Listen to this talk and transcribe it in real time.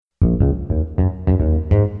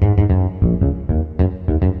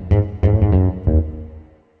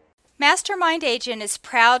Mastermind Agent is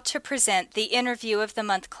proud to present the Interview of the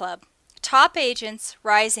Month Club. Top agents,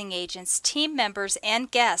 rising agents, team members,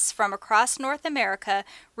 and guests from across North America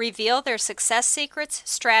reveal their success secrets,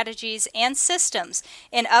 strategies, and systems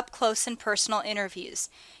in up-close and personal interviews.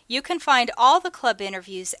 You can find all the club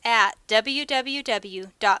interviews at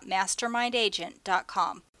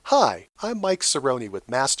www.mastermindagent.com. Hi, I'm Mike Cerrone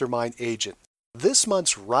with Mastermind Agent. This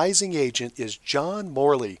month's rising agent is John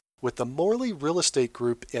Morley with the Morley Real Estate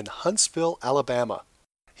Group in Huntsville, Alabama.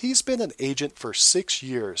 He's been an agent for 6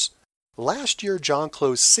 years. Last year, John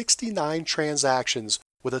closed 69 transactions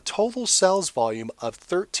with a total sales volume of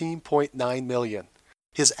 $13.9 million.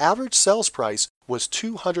 His average sales price was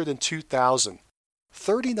 $202,000.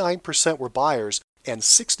 39% were buyers and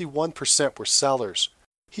 61% were sellers.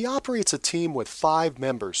 He operates a team with 5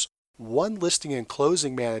 members, 1 listing and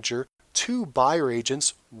closing manager, 2 buyer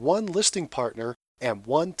agents, 1 listing partner, and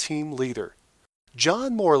 1 team leader.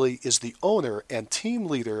 John Morley is the owner and team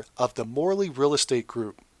leader of the Morley Real Estate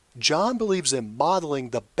Group. John believes in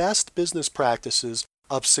modeling the best business practices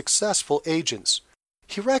of successful agents.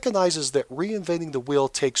 He recognizes that reinventing the wheel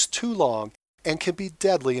takes too long and can be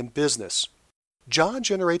deadly in business. John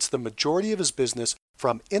generates the majority of his business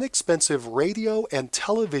from inexpensive radio and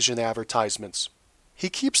television advertisements. He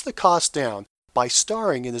keeps the cost down by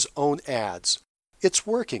starring in his own ads. It's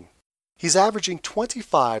working. He's averaging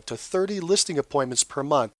 25 to 30 listing appointments per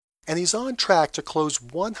month, and he's on track to close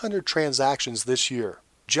 100 transactions this year.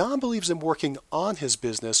 John believes in working on his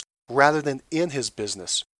business rather than in his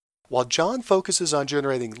business. While John focuses on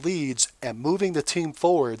generating leads and moving the team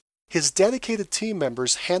forward, his dedicated team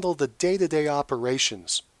members handle the day-to-day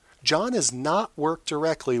operations. John has not worked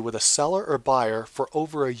directly with a seller or buyer for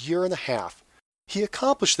over a year and a half. He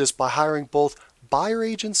accomplished this by hiring both buyer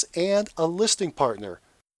agents and a listing partner.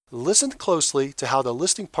 Listen closely to how the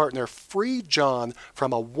listing partner freed John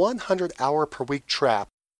from a 100-hour-per-week trap,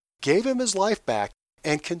 gave him his life back,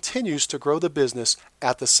 and continues to grow the business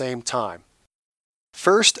at the same time.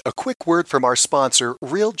 First, a quick word from our sponsor,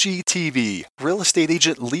 RealG TV, Real Estate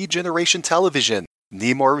Agent Lead Generation Television.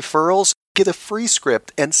 Need more referrals? Get a free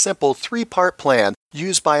script and simple 3-part plan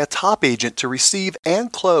used by a top agent to receive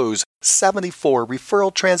and close 74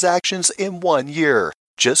 referral transactions in 1 year.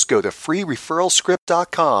 Just go to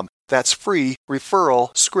freereferralscript.com. That's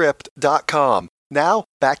freereferralscript.com. Now,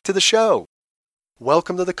 back to the show.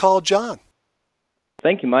 Welcome to the call, John.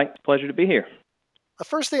 Thank you, Mike. It's a pleasure to be here. The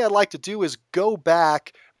first thing I'd like to do is go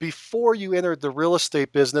back before you entered the real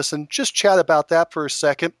estate business and just chat about that for a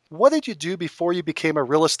second. What did you do before you became a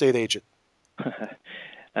real estate agent?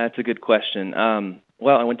 That's a good question.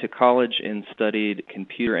 Well, I went to college and studied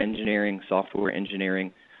computer engineering, software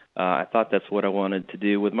engineering. I thought that's what I wanted to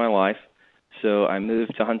do with my life. So I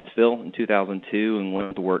moved to Huntsville in 2002 and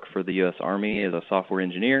went to work for the U.S. Army as a software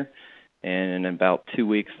engineer. And in about 2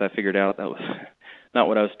 weeks, I figured out that was not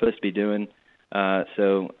what I was supposed to be doing.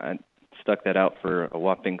 So I stuck that out for a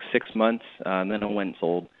whopping 6 months. And then I went and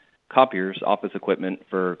sold copiers, office equipment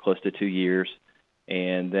for close to 2 years.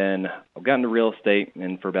 And then I got into real estate,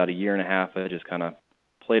 and for about a year and a half, I just kind of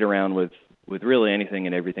played around with really anything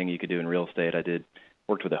and everything you could do in real estate.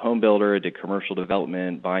 Worked with a home builder, did commercial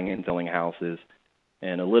development, buying and selling houses,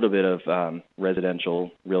 and a little bit of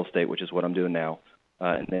residential real estate, which is what I'm doing now.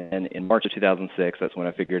 And then in March of 2006, that's when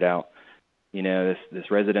I figured out, this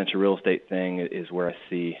residential real estate thing is where I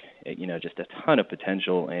see, just a ton of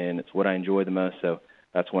potential, and it's what I enjoy the most. So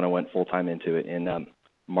that's when I went full-time into it in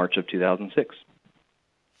March of 2006.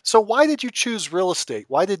 So why did you choose real estate?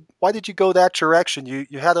 Why did you go that direction? You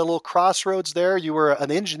had a little crossroads there. You were an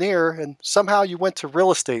engineer, and somehow you went to real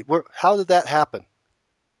estate. How did that happen?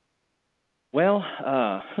 Well,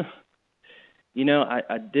 I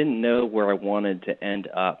didn't know where I wanted to end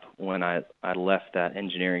up when I left that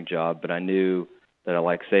engineering job, but I knew that I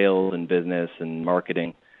like sales and business and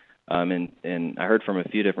marketing. And I heard from a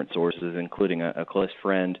few different sources, including a close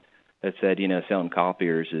friend that said, selling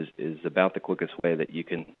copiers is about the quickest way that you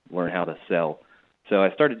can learn how to sell. So I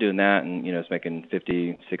started doing that, and, I was making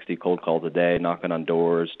 50, 60 cold calls a day, knocking on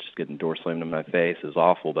doors, just getting doors slammed in my face. It was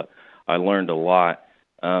awful, but I learned a lot.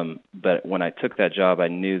 But when I took that job, I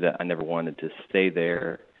knew that I never wanted to stay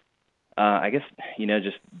there. I guess,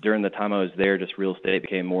 just during the time I was there, just real estate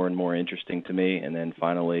became more and more interesting to me. And then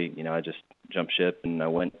finally, I just jumped ship and I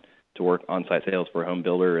went to work on-site sales for a home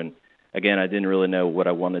builder. And again, I didn't really know what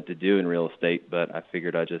I wanted to do in real estate, but I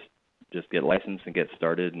figured I'd just get licensed and get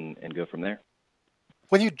started and go from there.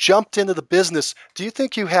 When you jumped into the business, do you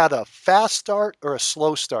think you had a fast start or a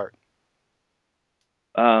slow start?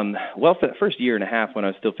 Well, for the first year and a half when I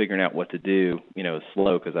was still figuring out what to do, it was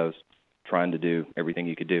slow because I was trying to do everything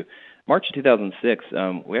you could do. March of 2006,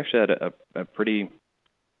 we actually had a pretty,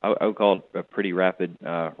 I would call it a pretty rapid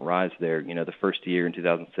rise there. The first year in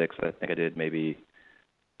 2006, I think I did maybe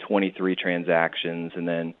 23 transactions, and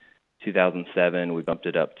then 2007 we bumped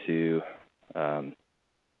it up to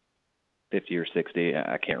 50 or 60.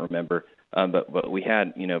 I can't remember, but we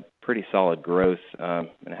had pretty solid growth, and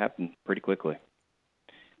it happened pretty quickly.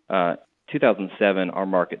 2007, our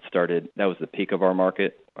market started. That was the peak of our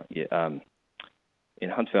market. In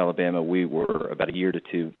Huntsville, Alabama, we were about a year to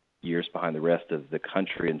 2 years behind the rest of the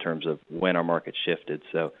country in terms of when our market shifted.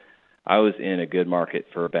 So I was in a good market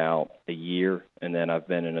for about a year, and then I've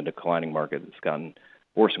been in a declining market that's gotten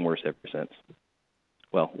worse and worse ever since.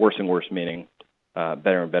 Well, worse and worse meaning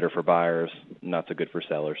better and better for buyers, not so good for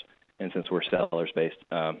sellers. And since we're sellers-based,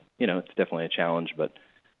 it's definitely a challenge, but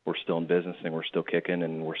we're still in business, and we're still kicking,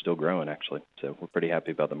 and we're still growing, actually. So we're pretty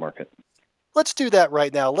happy about the market. Let's do that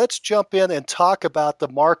right now. Let's jump in and talk about the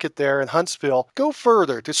market there in Huntsville. Go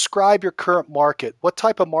further. Describe your current market. What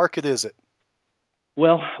type of market is it?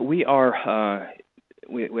 Well, we are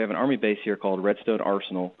we have an Army base here called Redstone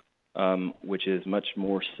Arsenal, which is much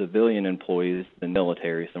more civilian employees than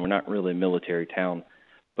military, so we're not really a military town.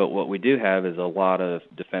 But what we do have is a lot of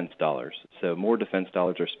defense dollars. So more defense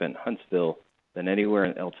dollars are spent in Huntsville than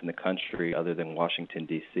anywhere else in the country other than Washington,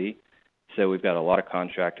 D.C. So we've got a lot of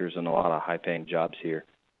contractors and a lot of high-paying jobs here.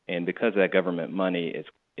 And because of that government money,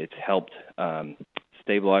 it's helped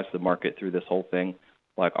stabilize the market through this whole thing.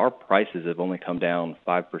 Like, our prices have only come down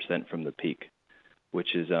 5% from the peak,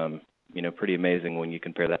 which is pretty amazing when you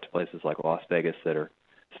compare that to places like Las Vegas that are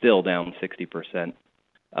still down 60%.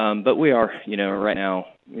 But we are, right now,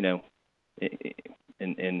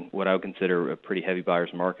 in what I would consider a pretty heavy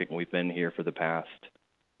buyer's market, and we've been here for the past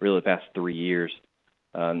 3 years.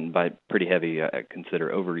 By pretty heavy, I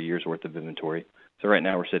consider over a year's worth of inventory. So right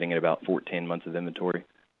now we're sitting at about 14 months of inventory.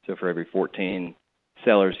 So for every 14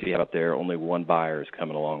 sellers you have out there, only one buyer is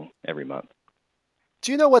coming along every month.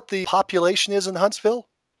 Do you know what the population is in Huntsville?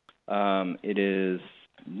 It is,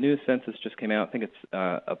 new census just came out. I think it's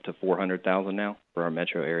up to 400,000 now for our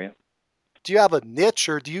metro area. Do you have a niche,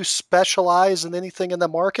 or do you specialize in anything in the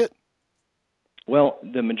market? Well,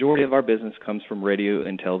 the majority of our business comes from radio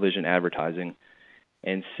and television advertising.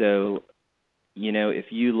 And so,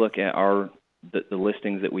 if you look at the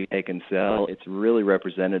listings that we take and sell, it's really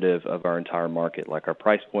representative of our entire market. Like, our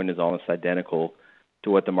price point is almost identical to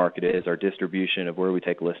what the market is. Our distribution of where we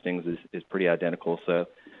take listings is pretty identical. So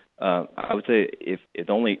I would say if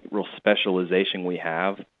the only real specialization we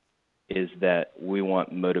have is that we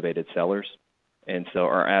want motivated sellers. And so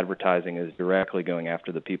our advertising is directly going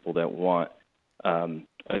after the people that want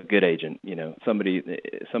a good agent,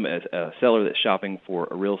 a seller that's shopping for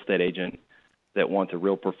a real estate agent that wants a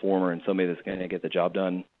real performer and somebody that's going to get the job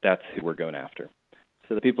done. That's who we're going after.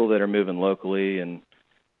 So the people that are moving locally and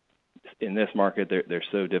in this market, they're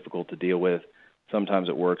so difficult to deal with. Sometimes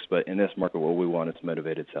it works, but in this market, what we want is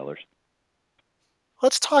motivated sellers.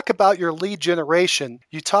 Let's talk about your lead generation.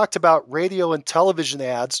 You talked about radio and television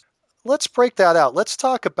ads. Let's break that out. Let's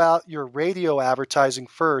talk about your radio advertising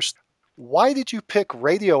first. Why did you pick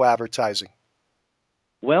radio advertising?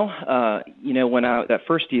 Well, when that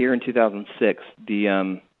first year in 2006,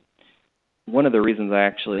 one of the reasons I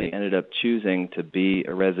actually ended up choosing to be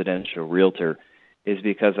a residential realtor is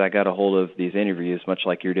because I got a hold of these interviews, much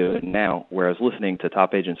like you're doing now, where I was listening to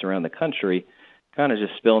top agents around the country, kind of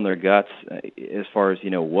just spilling their guts as far as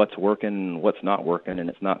what's working and what's not working, and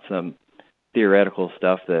it's not some theoretical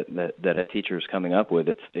stuff that a teacher is coming up with.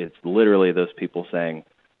 It's literally those people saying,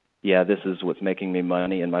 yeah, this is what's making me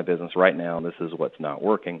money in my business right now, and this is what's not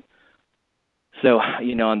working. So,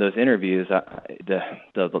 on those interviews, the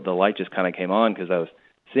light just kind of came on because I was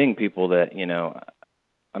seeing people that,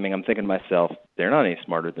 I'm thinking to myself, they're not any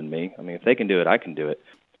smarter than me. If they can do it, I can do it.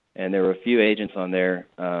 And there were a few agents on there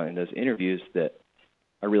in those interviews that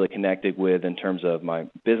I really connected with in terms of my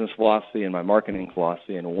business philosophy and my marketing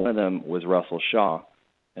philosophy, and one of them was Russell Shaw.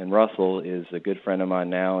 And Russell is a good friend of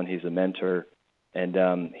mine now, and he's a mentor.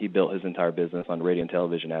 And he built his entire business on radio and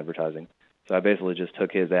television advertising. So I basically just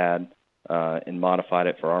took his ad and modified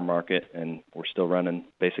it for our market, and we're still running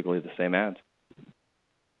basically the same ads.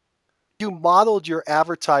 You modeled your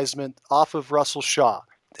advertisement off of Russell Shaw.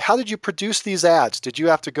 How did you produce these ads? Did you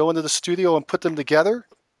have to go into the studio and put them together?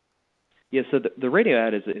 Yeah, so the radio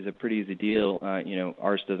ad is a pretty easy deal.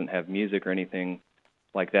 Ours doesn't have music or anything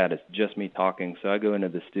like that. It's just me talking. So I go into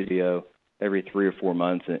the studio every 3 or 4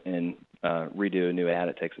 months and redo a new ad.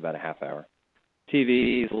 It takes about a half hour.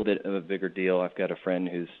 TV is a little bit of a bigger deal. I've got a friend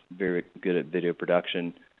who's very good at video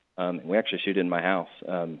production. And we actually shoot in my house.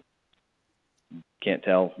 can't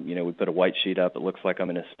tell, we put a white sheet up. It looks like I'm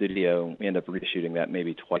in a studio. We end up reshooting that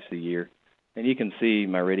maybe twice a year. And you can see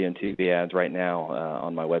my radio and TV ads right now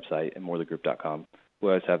on my website at morleyGroup.com. We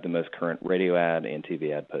always have the most current radio ad and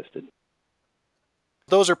TV ad posted.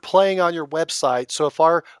 Those are playing on your website. So if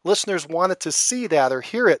our listeners wanted to see that or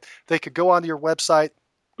hear it, they could go onto your website.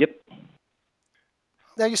 Yep.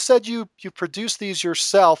 Now, you said you produce these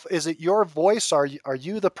yourself. Is it your voice? Are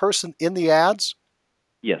you the person in the ads?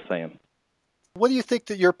 Yes, I am. What do you think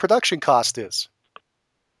that your production cost is?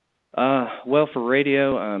 Well, for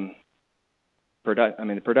radio,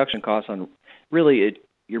 the production cost on really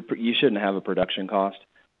you shouldn't have a production cost.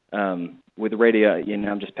 With radio,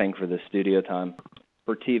 I'm just paying for the studio time.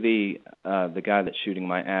 For TV, the guy that's shooting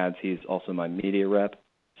my ads, he's also my media rep,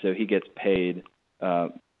 so he gets paid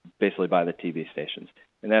basically by the TV stations,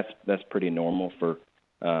 and that's pretty normal for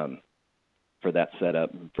that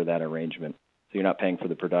setup, for that arrangement. So you're not paying for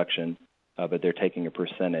the production, but they're taking a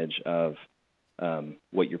percentage of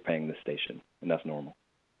what you're paying the station, and that's normal.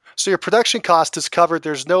 So your production cost is covered.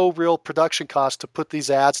 There's no real production cost to put these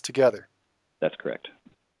ads together. That's correct.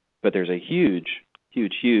 But there's a huge,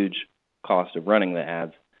 huge, huge cost of running the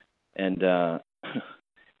ads. And,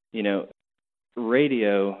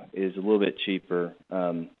 radio is a little bit cheaper.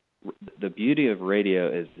 The beauty of radio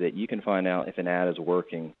is that you can find out if an ad is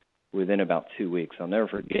working within about 2 weeks. I'll never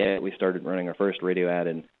forget, we started running our first radio ad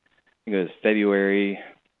in, I think it was February,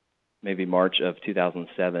 maybe March of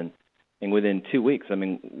 2007. And within 2 weeks,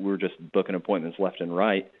 we were just booking appointments left and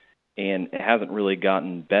right, and it hasn't really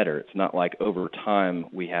gotten better. It's not like over time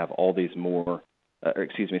we have all these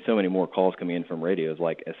so many more calls coming in from radios.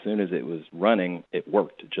 Like as soon as it was running, it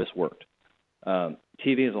worked. It just worked.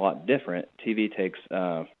 TV is a lot different. TV takes,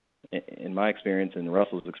 in my experience and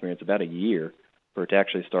Russell's experience, about a year for it to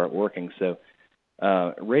actually start working. So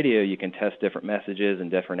radio, you can test different messages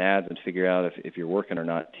and different ads and figure out if you're working or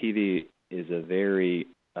not. TV is a very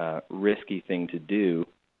risky thing to do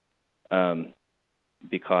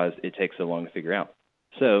because it takes so long to figure out.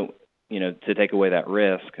 So, to take away that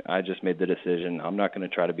risk, I just made the decision I'm not going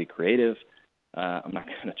to try to be creative. I'm not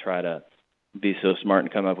going to try to be so smart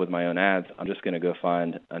and come up with my own ads. I'm just going to go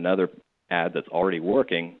find another ad that's already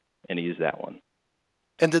working and use that one.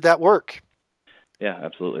 And did that work? Yeah,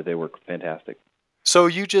 absolutely. They work fantastic. So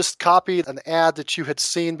you just copied an ad that you had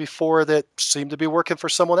seen before that seemed to be working for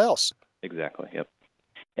someone else. Exactly, yep.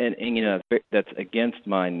 And that's against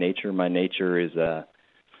my nature. My nature is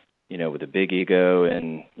with a big ego,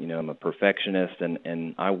 and I'm a perfectionist,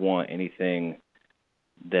 and I want anything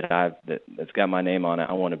that's got my name on it.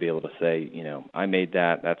 I want to be able to say, I made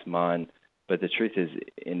that's mine. But the truth is,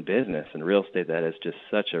 in business and real estate, that is just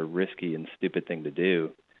such a risky and stupid thing to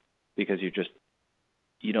do, because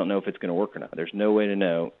you don't know if it's going to work or not. There's no way to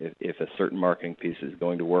know if a certain marketing piece is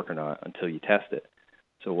going to work or not until you test it.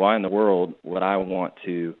 So why in the world would I want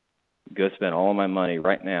to go spend all my money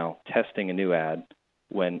right now testing a new ad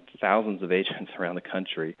when thousands of agents around the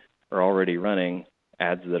country are already running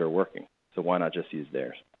ads that are working? So why not just use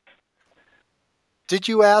theirs? Did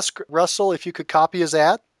you ask Russell if you could copy his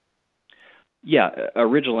ad? Yeah,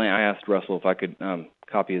 originally I asked Russell if I could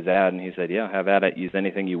copy his ad, and he said, yeah, have at it, use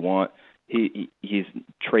anything you want. He's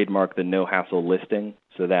trademarked the no hassle listing,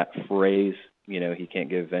 so that phrase, he can't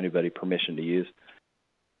give anybody permission to use.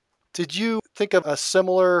 Did you think of a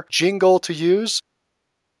similar jingle to use?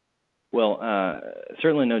 Well,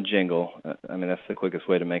 certainly no jingle. That's the quickest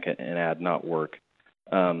way to make an ad not work.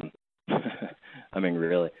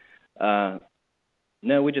 Really.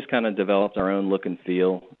 No, we just kind of developed our own look and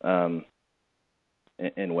feel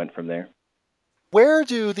and went from there. Where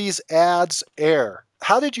do these ads air?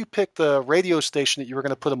 How did you pick the radio station that you were going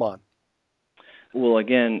to put them on? Well,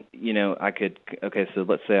 again, so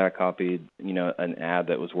let's say I copied, an ad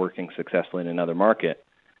that was working successfully in another market,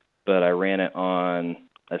 but I ran it on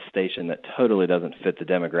a station that totally doesn't fit the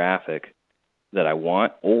demographic that I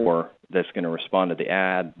want, or that's going to respond to the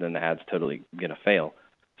ad, then the ad's totally going to fail.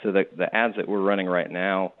 So the ads that we're running right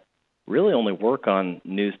now really only work on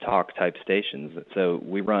news talk type stations. So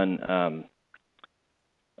we run,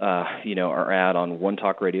 our ad on one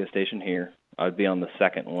talk radio station here. I'd be on the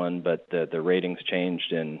second one, but the ratings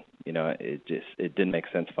changed, and it didn't make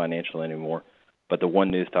sense financially anymore. But the one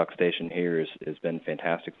news talk station here has been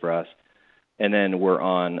fantastic for us. And then we're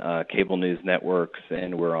on cable news networks,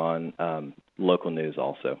 and we're on local news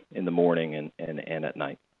also in the morning and at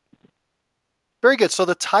night. Very good. So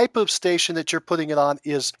the type of station that you're putting it on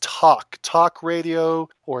is talk radio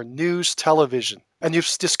or news television. And you've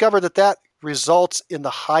discovered that results in the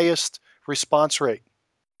highest response rate.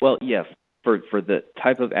 Well, yes. For the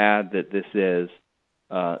type of ad that this is,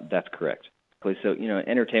 that's correct. So,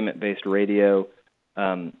 entertainment-based radio,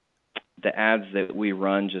 the ads that we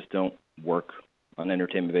run just don't work on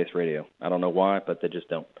entertainment-based radio. I don't know why, but they just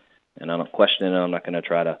don't. And I don't question it. I'm not going to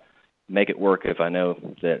try to make it work if I know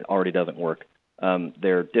that it already doesn't work.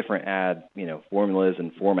 There are different ad, formulas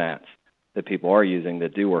and formats that people are using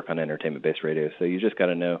that do work on entertainment-based radio. So you just got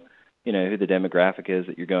to know, who the demographic is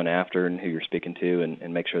that you're going after and who you're speaking to,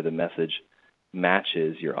 and make sure the message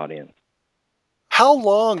matches your audience. How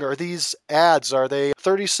long are these ads? Are they a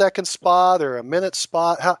 30-second spot or a minute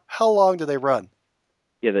spot? How long do they run?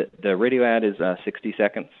 Yeah, the radio ad is 60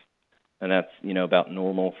 seconds, and that's, about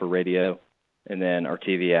normal for radio. And then our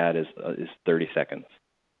TV ad is 30 seconds,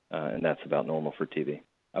 and that's about normal for TV.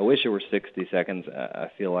 I wish it were 60 seconds.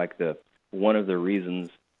 I feel like one of the reasons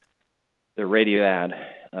the radio ad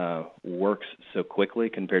works so quickly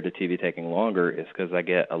compared to TV taking longer is because I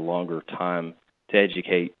get a longer time to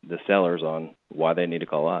educate the sellers on why they need to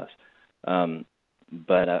call us.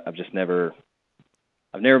 But I've never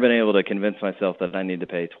been able to convince myself that I need to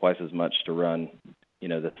pay twice as much to run,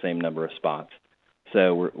 the same number of spots.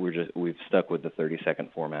 So we've stuck with the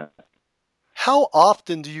 30-second format. How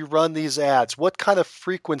often do you run these ads? What kind of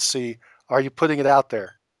frequency are you putting it out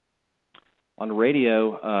there? On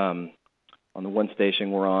radio, on the one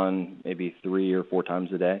station, we're on maybe 3 or 4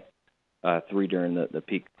 times a day, 3 during the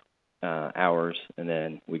peak hours, and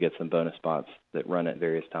then we get some bonus spots that run at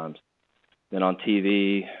various times. Then on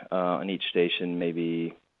TV, on each station,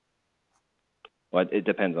 maybe, well, it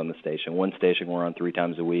depends on the station. One station we're on 3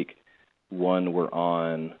 times a week. One we're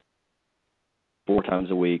on 4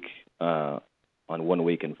 times a week on one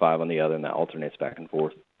week and 5 on the other, and that alternates back and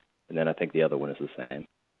forth. And then I think the other one is the same.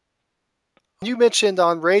 You mentioned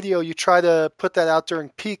on radio you try to put that out during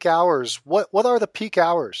peak hours. What are the peak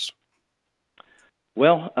hours?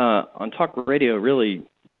 Well, on talk radio, really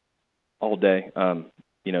all day.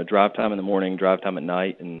 Drive time in the morning, drive time at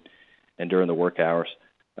night, and during the work hours.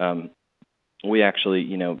 We actually,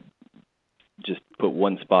 just put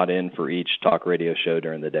one spot in for each talk radio show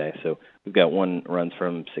during the day. So we've got one runs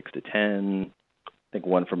from 6 to 10, I think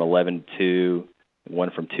one from 11 to 2,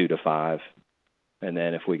 one from 2 to 5. And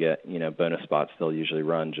then if we get, bonus spots, they'll usually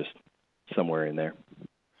run just somewhere in there.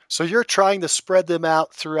 So you're trying to spread them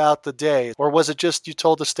out throughout the day, or was it just you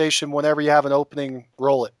told the station whenever you have an opening,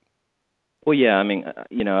 roll it? Well, yeah,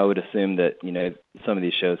 I would assume that, some of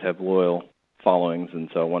these shows have loyal followings, and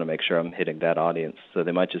so I want to make sure I'm hitting that audience. So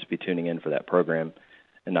they might just be tuning in for that program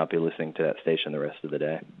and not be listening to that station the rest of the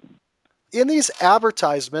day. In these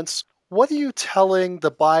advertisements, what are you telling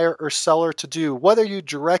the buyer or seller to do? What are you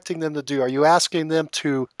directing them to do? Are you asking them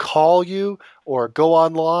to call you or go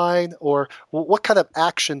online, or what kind of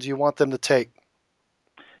action do you want them to take?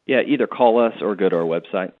 Yeah, either call us or go to our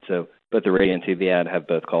website. So both the radio and TV ad have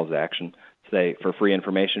both calls to action. Say, for free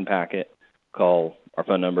information packet, call our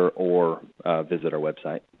phone number or visit our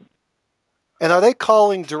website. And are they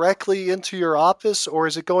calling directly into your office, or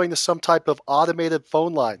is it going to some type of automated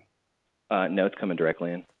phone line? No, it's coming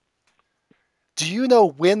directly in. Do you know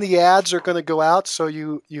when the ads are going to go out so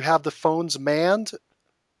you have the phones manned?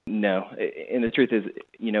 No. And the truth is,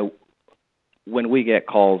 when we get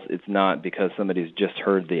calls, it's not because somebody's just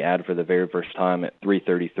heard the ad for the very first time at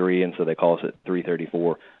 3:33, and so they call us at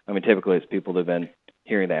 3:34. Typically it's people that have been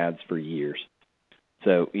hearing the ads for years.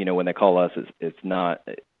 So, when they call us, it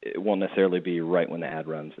won't necessarily be right when the ad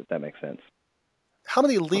runs, if that makes sense. How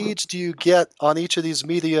many leads do you get on each of these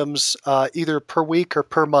mediums, either per week or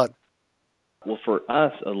per month? Well, for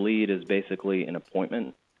us, a lead is basically an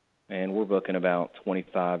appointment, and we're booking about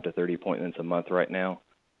 25 to 30 appointments a month right now,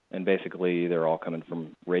 and basically they're all coming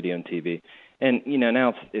from radio and TV. And,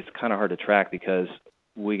 now it's kind of hard to track because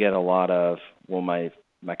we get a lot of, well, my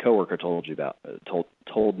coworker told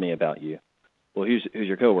me about you. Well, who's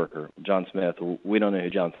your coworker? John Smith. Well, we don't know who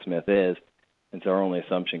John Smith is, and so our only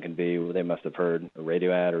assumption can be, well, they must have heard a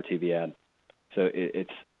radio ad or TV ad. So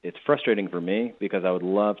it's frustrating for me because I would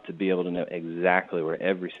love to be able to know exactly where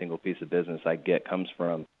every single piece of business I get comes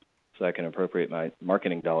from, so I can appropriate my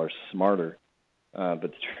marketing dollars smarter. But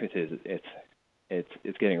the truth is,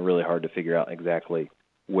 it's getting really hard to figure out exactly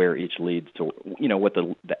where each lead, what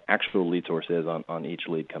the actual lead source is on each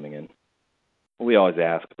lead coming in. We always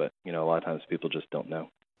ask, but a lot of times people just don't know.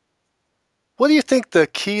 What do you think the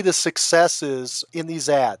key to success is in these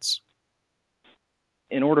ads?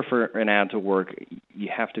 In order for an ad to work, you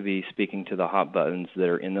have to be speaking to the hot buttons that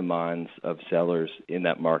are in the minds of sellers in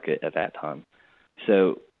that market at that time.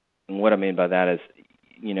 So what I mean by that is,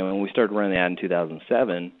 when we started running the ad in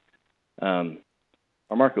 2007,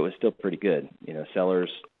 our market was still pretty good. Sellers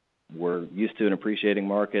were used to an appreciating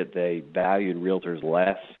market. They valued realtors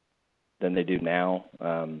less than they do now.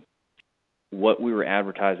 what we were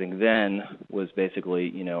advertising then was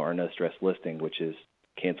basically, our no stress listing, which is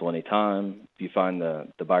cancel anytime. If you find the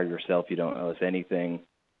buyer yourself, you don't owe us anything.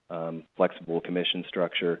 Flexible commission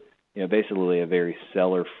structure. Basically a very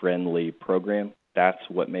seller-friendly program. That's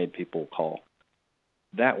what made people call.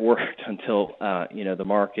 That worked until the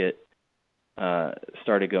market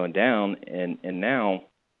started going down, and now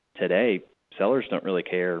today sellers don't really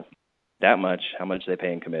care that much how much they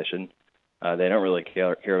pay in commission. They don't really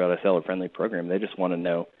care about a seller-friendly program. They just want to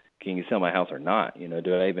know, can you sell my house or not?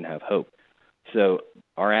 Do I even have hope? So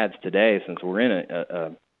our ads today, since we're in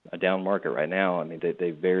a down market right now,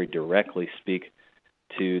 they very directly speak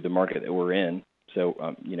to the market that we're in.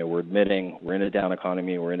 So, we're admitting we're in a down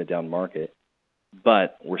economy, we're in a down market,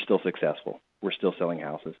 but we're still successful. We're still selling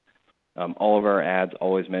houses. All of our ads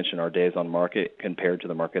always mention our days on market compared to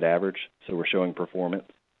the market average, so we're showing performance.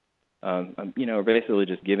 We're basically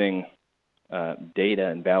just giving data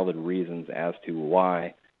and valid reasons as to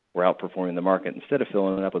why we're outperforming the market instead of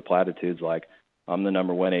filling it up with platitudes like, I'm the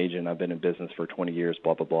number one agent, I've been in business for 20 years,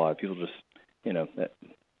 blah, blah, blah. People just,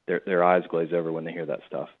 their eyes glaze over when they hear that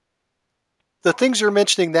stuff. The things you're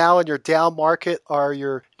mentioning now in your down market are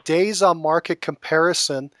your days on market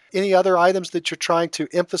comparison. Any other items that you're trying to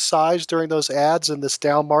emphasize during those ads in this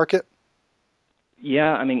down market?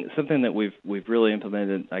 Yeah, something that we've really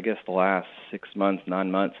implemented, I guess, the last 6 months,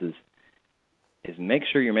 9 months is make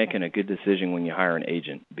sure you're making a good decision when you hire an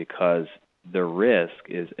agent, because the risk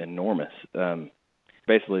is enormous.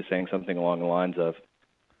 Basically saying something along the lines of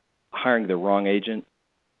hiring the wrong agent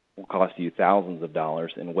will cost you thousands of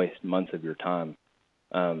dollars and waste months of your time,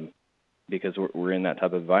 because we're in that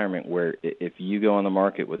type of environment where if you go on the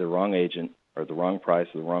market with the wrong agent or the wrong price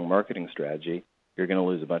or the wrong marketing strategy, you're going to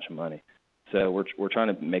lose a bunch of money. So we're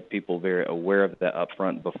trying to make people very aware of that up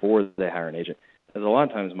front before they hire an agent. Because a lot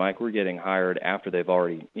of times, Mike, we're getting hired after they've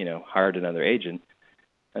already, hired another agent,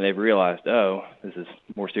 and they've realized, oh, this is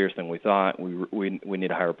more serious than we thought. We need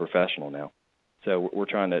to hire a professional now. So we're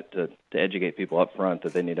trying to educate people up front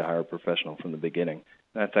that they need to hire a professional from the beginning.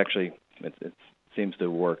 That's actually, it seems to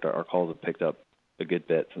have worked. Our calls have picked up a good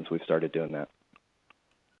bit since we've started doing that.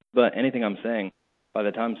 But anything I'm saying, by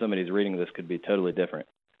the time somebody's reading this, could be totally different.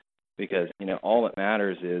 Because, all that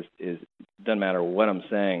matters is doesn't matter what I'm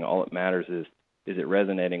saying, all it matters is it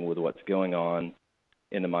resonating with what's going on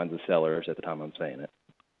in the minds of sellers at the time I'm saying it.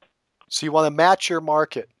 So you want to match your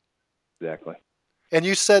market. Exactly. And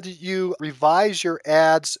you said you revise your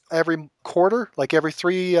ads every quarter, like every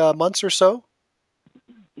 3 months or so?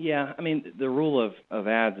 Yeah, the rule of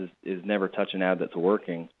ads is never touch an ad that's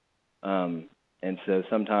working. And so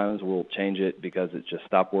sometimes we'll change it because it just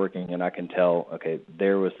stopped working, and I can tell, okay,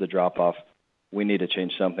 there was the drop-off. We need to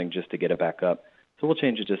change something just to get it back up. So we'll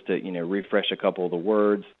change it just to, refresh a couple of the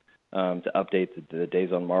words, to update the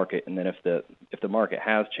days on market. And then if the market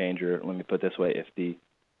has changed, or let me put it this way, if the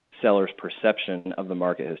seller's perception of the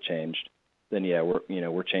market has changed, then yeah,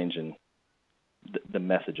 we're changing the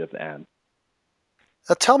message of the ad.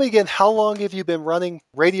 Now tell me again, how long have you been running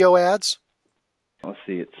radio ads? Let's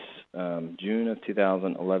see, it's June of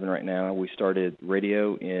 2011 right now. We started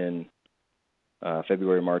radio in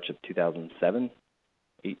February, March of 2007,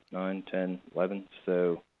 8, 9, 10, 11,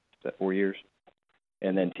 so is that 4 years?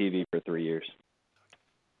 And then TV for 3 years.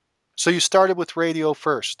 So you started with radio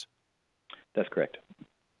first? That's correct.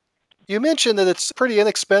 You mentioned that it's pretty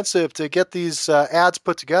inexpensive to get these ads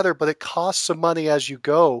put together, but it costs some money as you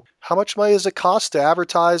go. How much money does it cost to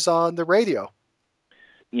advertise on the radio?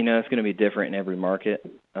 It's going to be different in every market.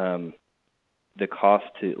 The cost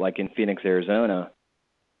to, like in Phoenix, Arizona,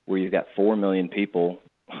 where you've got 4 million people,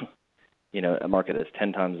 a market that's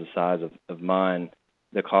 10 times the size of mine,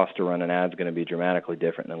 the cost to run an ad is going to be dramatically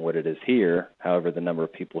different than what it is here. However, the number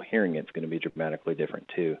of people hearing it is going to be dramatically different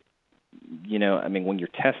too. When you're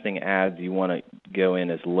testing ads, you want to go in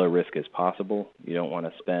as low risk as possible. You don't want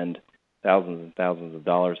to spend thousands and thousands of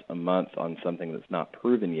dollars a month on something that's not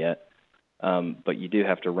proven yet. But you do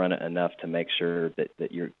have to run it enough to make sure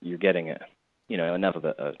that you're getting enough of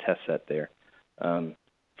a test set there.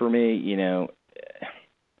 For me,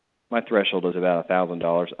 my threshold is about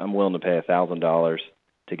 $1,000. I'm willing to pay $1,000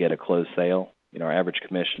 to get a closed sale. Our average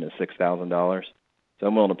commission is $6,000, so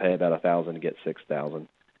I'm willing to pay about $1,000 to get $6,000.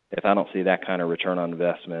 If I don't see that kind of return on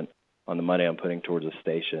investment on the money I'm putting towards a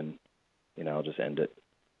station, I'll just end it.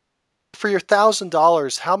 For your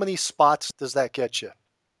 $1,000, how many spots does that get you?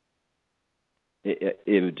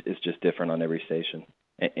 It's just different on every station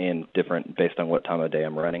and different based on what time of day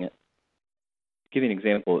I'm running it. Give you an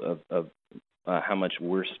example of how much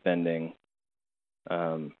we're spending.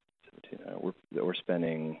 We're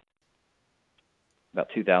spending about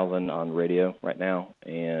 $2,000 on radio right now,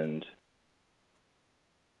 and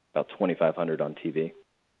about $2,500 on TV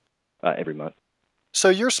every month. So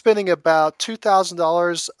you're spending about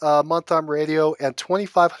 $2,000 a month on radio and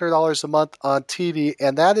 $2,500 a month on TV,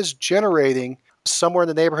 and that is generating somewhere in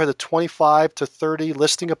the neighborhood of 25 to 30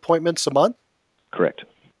 listing appointments a month? Correct.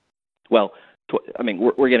 Well,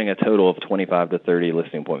 we're getting a total of 25 to 30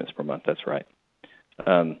 listing appointments per month. That's right.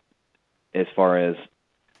 As far as,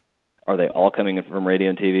 are they all coming in from radio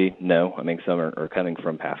and TV? No. Some are coming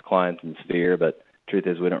from past clients and Sphere, but truth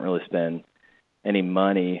is we don't really spend any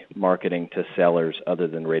money marketing to sellers other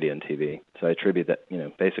than radio and TV. So I attribute that,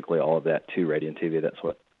 basically all of that to radio and TV. That's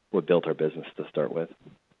what built our business to start with.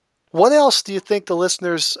 What else do you think the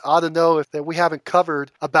listeners ought to know that we haven't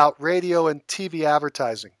covered about radio and TV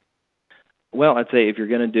advertising? Well, I'd say if you're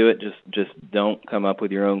going to do it, just don't come up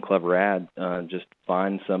with your own clever ad. Just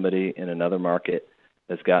find somebody in another market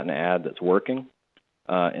that's got an ad that's working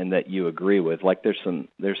and that you agree with. Like there's some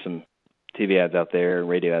TV ads out there,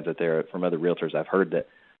 radio ads out there from other realtors I've heard that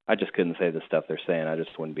I just couldn't say the stuff they're saying. I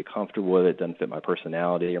just wouldn't be comfortable with it. It doesn't fit my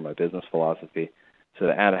personality or my business philosophy. So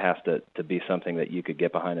the ad has to be something that you could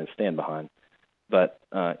get behind and stand behind. But,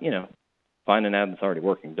 find an ad that's already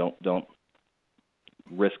working. Don't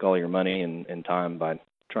risk all your money and time by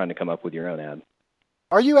trying to come up with your own ad.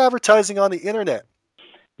 Are you advertising on the internet?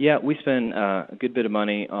 Yeah, we spend a good bit of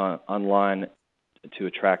money online to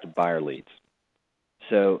attract buyer leads.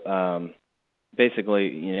 So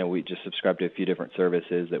basically, we just subscribe to a few different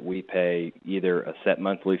services that we pay either a set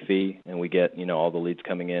monthly fee and we get, all the leads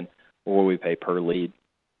coming in, or we pay per lead.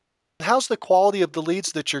 How's the quality of the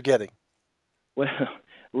leads that you're getting? Well,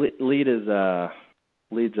 lead's a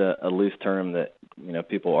loose term that,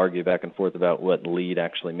 people argue back and forth about what lead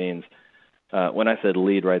actually means. When I said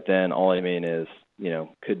lead right then, all I mean is,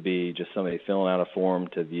 could be just somebody filling out a form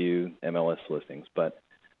to view MLS listings. But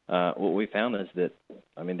what we found is that,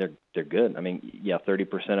 they're good.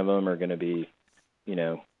 30% of them are going to be,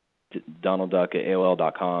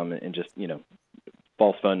 donaldduck@AOL.com and just,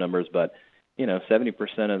 false phone numbers. But,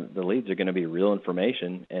 70% of the leads are going to be real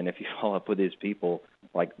information. And if you follow up with these people,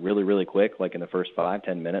 like really, really quick, like in the first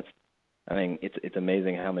 5-10 minutes, it's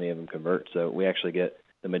amazing how many of them convert. So we actually get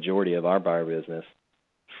the majority of our buyer business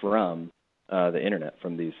from the internet,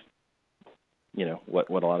 from these, what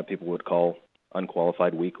a lot of people would call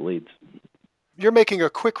unqualified weak leads. You're making a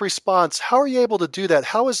quick response. How are you able to do that?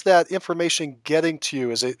 How is that information getting to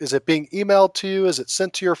you? Is it being emailed to you? Is it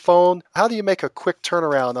sent to your phone? How do you make a quick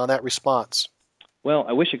turnaround on that response? Well,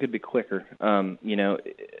 I wish it could be quicker.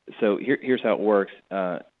 So here's how it works.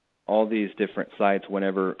 All these different sites,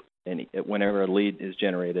 whenever a lead is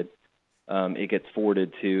generated, it gets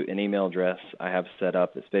forwarded to an email address I have set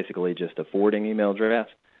up. It's basically just a forwarding email address.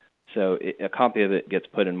 So a copy of it gets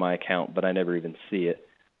put in my account, but I never even see it.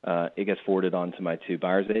 It gets forwarded on to my two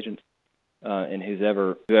buyer's agents, and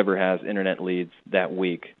whoever has internet leads that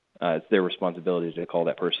week, it's their responsibility to call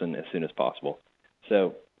that person as soon as possible.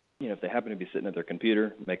 So, if they happen to be sitting at their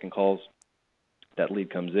computer making calls, that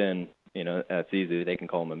lead comes in, that's easy. They can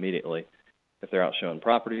call them immediately. If they're out showing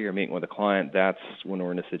property or meeting with a client, that's when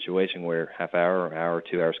we're in a situation where half hour or hour,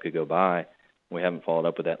 2 hours could go by, and we haven't followed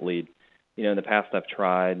up with that lead. In the past, I've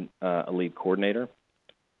tried a lead coordinator.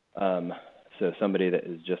 So somebody that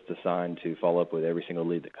is just assigned to follow up with every single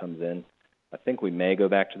lead that comes in. I think we may go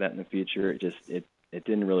back to that in the future. It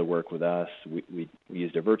didn't really work with us. We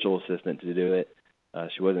used a virtual assistant to do it.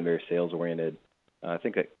 She wasn't very sales oriented. I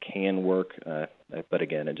think it can work, but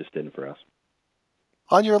again, it just didn't for us.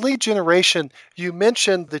 On your lead generation, you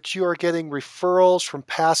mentioned that you are getting referrals from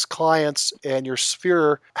past clients and your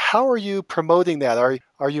Sphere. How are you promoting that?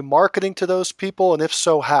 Are you marketing to those people, and if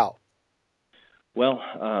so, how? Well,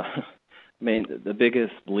 the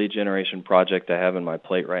biggest lead generation project I have in my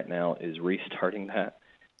plate right now is restarting that,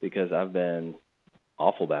 because I've been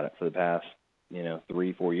awful about it for the past,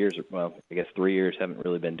 3-4 years. Well, I guess 3 years, haven't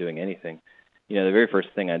really been doing anything. The very first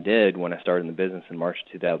thing I did when I started in the business in March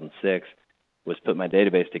 2006 was put my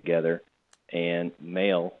database together and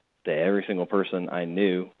mail to every single person I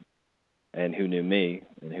knew and who knew me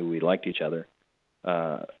and who we liked each other.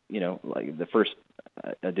 Like the first,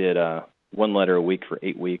 I did one letter a week for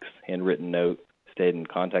 8 weeks, handwritten note, stayed in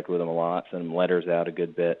contact with them a lot, sent them letters out a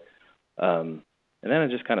good bit. And then I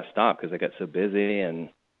just kind of stopped because I got so busy and,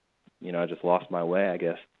 I just lost my way, I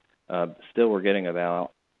guess. Still, we're getting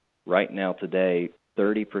about, right now today,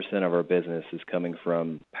 30% of our business is coming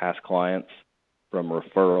from past clients, from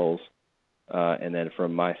referrals, and then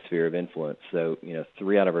from my sphere of influence. So,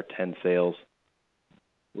 3 out of our 10 sales,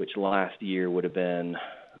 which last year would have been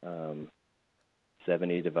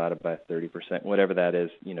 70 divided by 30%, whatever that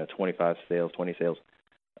is, 25 sales, 20 sales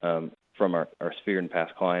from our sphere and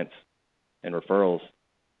past clients and referrals.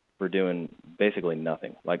 for doing basically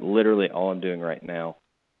nothing. Like literally all I'm doing right now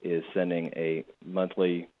is sending a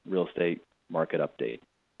monthly real estate market update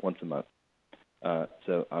once a month.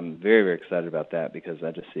 So I'm very, very excited about that because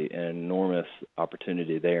I just see an enormous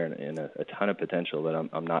opportunity there and a ton of potential that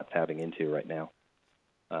I'm not tapping into right now.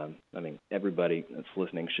 I mean, everybody that's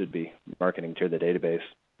listening should be marketing to the database,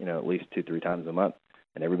 at least 2-3 times a month,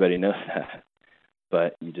 and everybody knows that.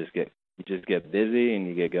 But you just get busy and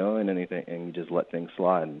you get going and you just let things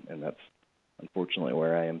slide, and that's unfortunately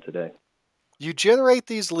where I am today. You generate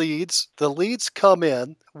these leads, the leads come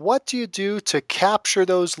in. What do you do to capture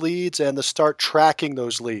those leads and to start tracking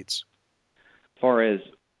those leads? As far as,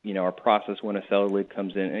 our process when a seller lead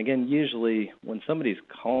comes in, and again, usually when somebody's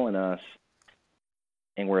calling us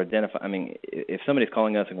and we're if somebody's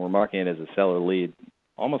calling us and we're marking it as a seller lead,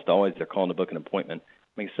 almost always they're calling to book an appointment.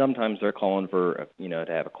 I mean, sometimes they're calling for, to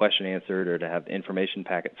have a question answered or to have the information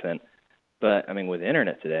packet sent. But, with the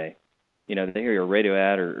internet today, they hear your radio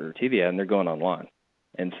ad or TV ad, and they're going online.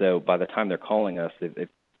 And so by the time they're calling us, they've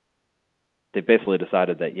basically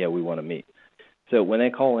decided that, yeah, we want to meet. So when they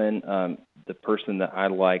call in, the person that I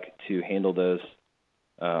like to handle those,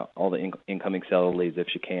 all the incoming seller leads, if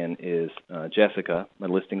she can, is Jessica, my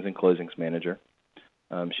listings and closings manager.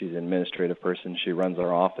 She's an administrative person. She runs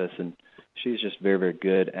our office, and she's just very, very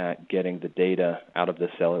good at getting the data out of the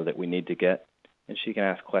seller that we need to get. And she can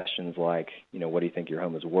ask questions like, what do you think your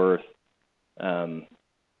home is worth? And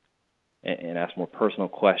ask more personal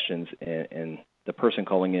questions, and the person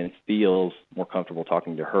calling in feels more comfortable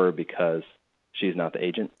talking to her because she's not the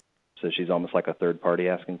agent, so she's almost like a third party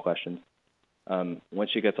asking questions.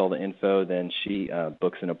 Once she gets all the info, then she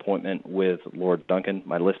books an appointment with Lord Duncan,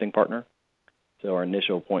 my listing partner. So our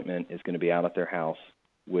initial appointment is going to be out at their house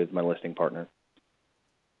with my listing partner.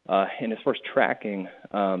 And as far as tracking,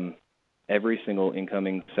 every single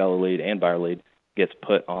incoming seller lead and buyer lead gets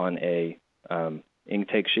put on a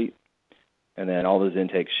intake sheet, and then all those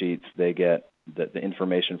intake sheets, they get the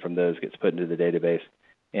information from those gets put into the database,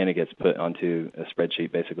 and it gets put onto a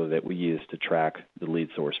spreadsheet basically that we use to track the lead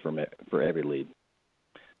source for every lead.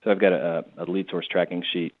 So I've got a lead source tracking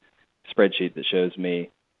sheet spreadsheet that shows me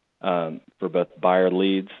for both buyer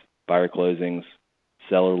leads, buyer closings,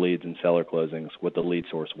 seller leads, and seller closings what the lead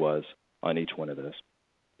source was on each one of those.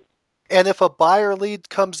 And if a buyer lead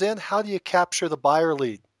comes in, how do you capture the buyer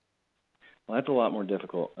lead? Well, that's a lot more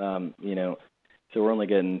difficult. So we're only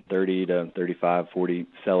getting 30 to 35, 40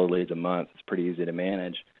 seller leads a month. It's pretty easy to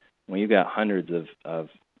manage. When you've got hundreds of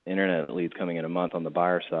internet leads coming in a month on the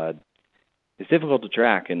buyer side, it's difficult to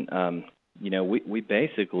track. And, we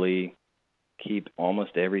basically keep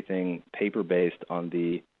almost everything paper-based on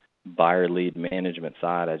the buyer lead management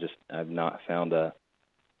side. I've not found a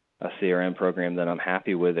CRM program that I'm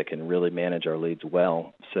happy with that can really manage our leads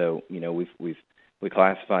well. So, we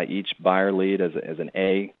classify each buyer lead as an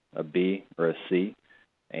A, a B, or a C,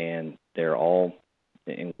 and they're all,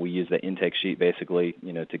 and we use the intake sheet basically,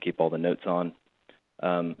 to keep all the notes on.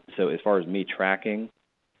 So as far as me tracking,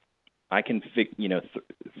 I can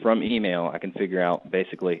from email, I can figure out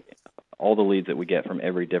basically all the leads that we get from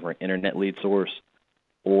every different internet lead source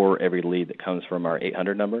or every lead that comes from our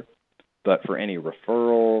 800 number. But for any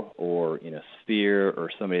referral or, sphere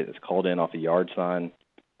or somebody that's called in off a yard sign,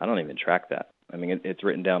 I don't even track that. It's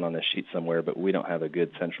written down on a sheet somewhere, but we don't have a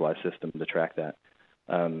good centralized system to track that.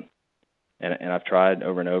 And I've tried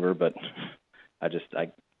over and over, but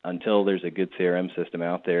until there's a good CRM system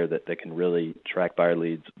out there that can really track buyer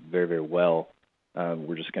leads very, very well,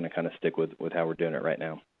 we're just going to kind of stick with how we're doing it right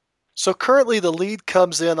now. So currently the lead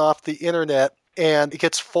comes in off the internet and it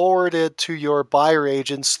gets forwarded to your buyer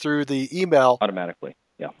agents through the email. Automatically,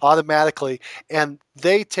 yeah. Automatically. And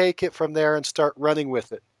they take it from there and start running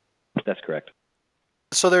with it. That's correct.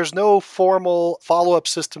 So there's no formal follow-up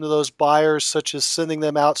system to those buyers, such as sending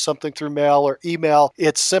them out something through mail or email.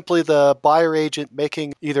 It's simply the buyer agent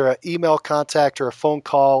making either an email contact or a phone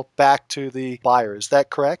call back to the buyer. Is that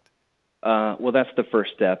correct? Well, that's the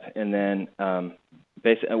first step. And then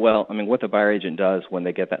what the buyer agent does when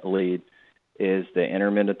they get that lead is they enter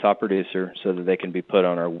them into Top Producer so that they can be put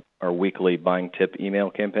on our weekly buying tip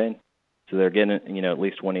email campaign. So they're getting, at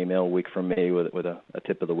least one email a week from me with a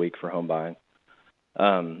tip of the week for home buying.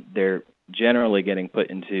 They're generally getting put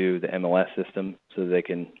into the MLS system so they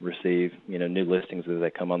can receive, new listings as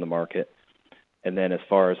they come on the market. And then as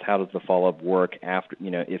far as how does the follow-up work after,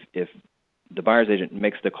 if the buyer's agent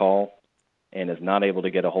makes the call and is not able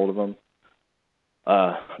to get a hold of them,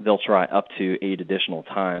 they'll try up to 8 additional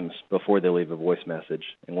times before they leave a voice message.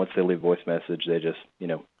 And once they leave a voice message, they just,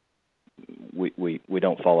 we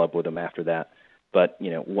don't follow up with them after that. But,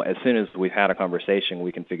 as soon as we've had a conversation,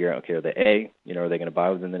 we can figure out, okay, are they A, are they going to buy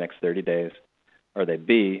within the next 30 days? Are they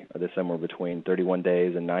B, are they somewhere between 31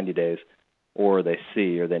 days and 90 days? Or are they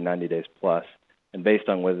C, are they 90 days plus? And based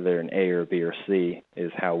on whether they're an A or B or C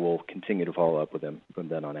is how we'll continue to follow up with them from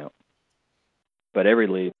then on out. But every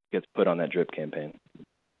lead gets put on that drip campaign.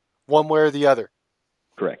 One way or the other?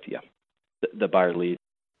 Correct, yeah. The buyer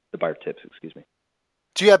tips, excuse me.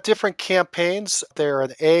 Do you have different campaigns? They're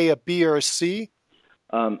an A, a B, or a C?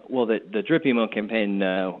 Well, the drip email campaign,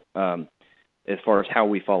 no. As far as how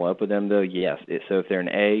we follow up with them, though, yes. So if they're an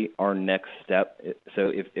A, our next step,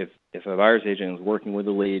 so if a buyer's agent is working with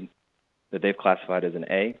a lead that they've classified as an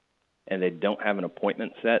A and they don't have an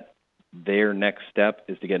appointment set, their next step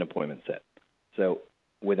is to get an appointment set. So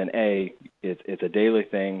with an A, it's a daily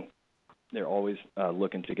thing. They're always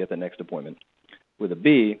looking to get the next appointment. With a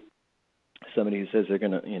B, somebody who says they're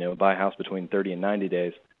going to buy a house between 30 and 90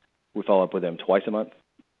 days, we follow up with them twice a month.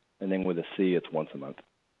 And then with a C, it's once a month.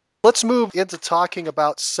 Let's move into talking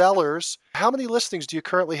about sellers. How many listings do you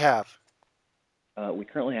currently have? We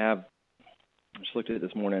currently have, I just looked at it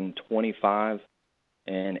this morning, 25,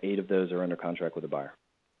 and 8 of those are under contract with a buyer.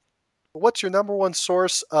 What's your number one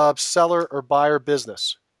source of seller or buyer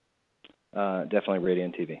business? Definitely radio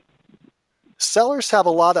and TV. Sellers have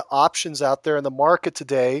a lot of options out there in the market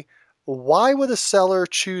today. Why would a seller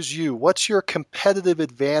choose you? What's your competitive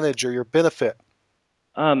advantage or your benefit?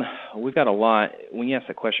 We've got a lot. When you ask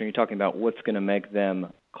that question, you're talking about what's going to make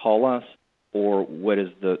them call us, or what is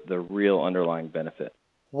the real underlying benefit?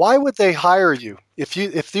 Why would they hire you? If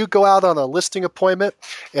you go out on a listing appointment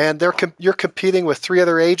and you're competing with 3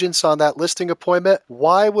 other agents on that listing appointment,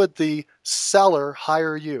 why would the seller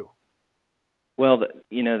hire you? Well,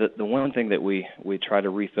 the one thing that we try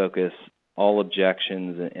to refocus all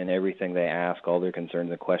objections and everything they ask, all their concerns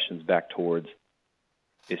and questions back towards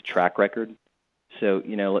is track record. So,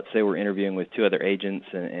 let's say we're interviewing with 2 other agents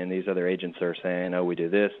and these other agents are saying, oh, we do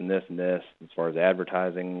this and this and this. As far as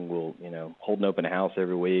advertising, we'll, hold an open house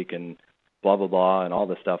every week and blah, blah, blah, and all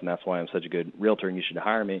this stuff, and that's why I'm such a good realtor and you should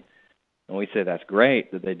hire me. And we say that's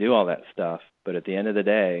great that they do all that stuff, but at the end of the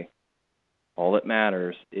day, all that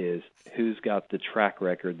matters is who's got the track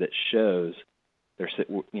record that shows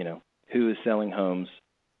who is selling homes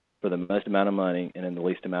for the most amount of money and in the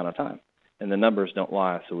least amount of time. And the numbers don't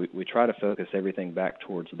lie, so we try to focus everything back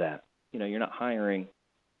towards that. You're not hiring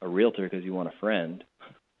a realtor because you want a friend.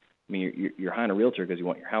 I mean, you're hiring a realtor because you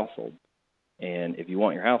want your house sold. And if you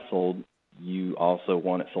want your house sold, you also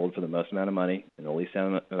want it sold for the most amount of money in the least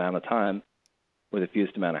amount of time with the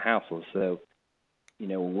fewest amount of hassles. So,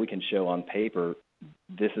 when we can show on paper,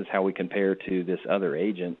 this is how we compare to this other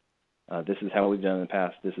agent, this is how we've done in the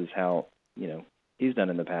past, this is how, he's done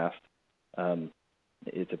in the past,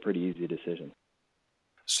 it's a pretty easy decision.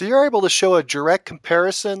 So you're able to show a direct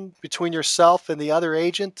comparison between yourself and the other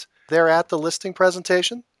agent there at the listing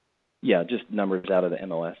presentation? Yeah, just numbers out of the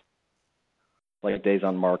MLS, like days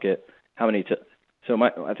on market. I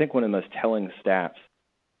think one of the most telling stats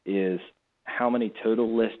is how many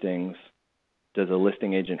total listings does a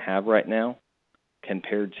listing agent have right now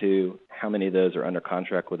compared to how many of those are under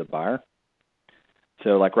contract with a buyer.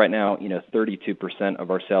 So like right now, 32%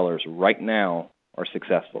 of our sellers right now are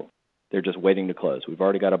successful. They're just waiting to close. We've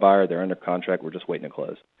already got a buyer. They're under contract. We're just waiting to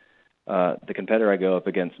close. The competitor I go up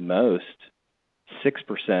against most,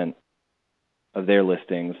 6% of their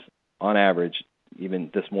listings, on average, even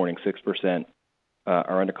this morning, 6%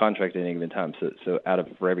 are under contract at any given time. So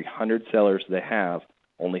for every 100 sellers they have,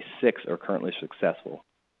 only 6 are currently successful.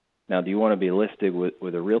 Now, do you want to be listed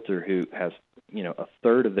with a realtor who has, a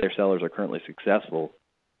third of their sellers are currently successful,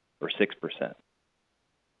 or 6%?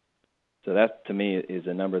 So that, to me, is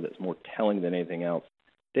a number that's more telling than anything else.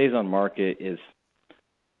 Days on market is,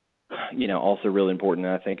 also really important.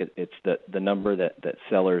 And I think it's the number that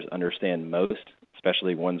sellers understand most,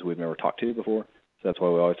 especially ones we've never talked to before. So that's why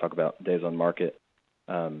we always talk about days on market,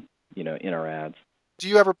 in our ads. Do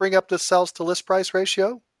you ever bring up the sales to list price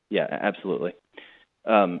ratio? Yeah, absolutely.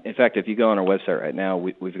 In fact, if you go on our website right now,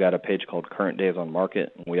 we've got a page called Current Days on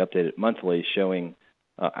Market, and we update it monthly showing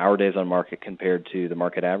our days on market compared to the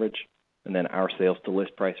market average, and then our sales to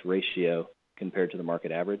list price ratio compared to the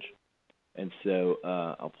market average. And so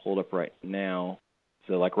I'll pull it up right now.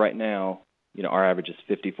 So like right now, our average is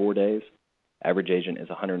 54 days. Average agent is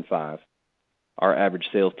 105. Our average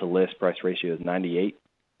sales to list price ratio is 98.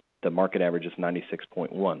 The market average is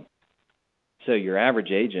 96.1. So your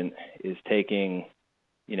average agent is taking,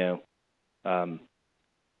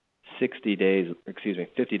 50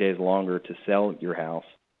 days longer to sell your house,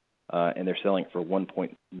 and they're selling it for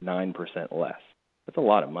 1.9% less. That's a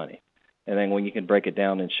lot of money. And then when you can break it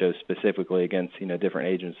down and show specifically against, different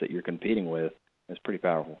agents that you're competing with, it's pretty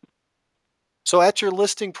powerful. So at your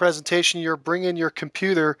listing presentation, you're bringing your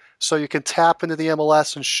computer so you can tap into the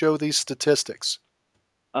MLS and show these statistics.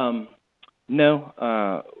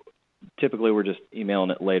 No. Typically, we're just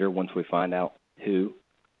emailing it later once we find out who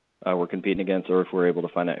we're competing against, or if we're able to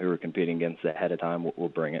find out who we're competing against ahead of time, we'll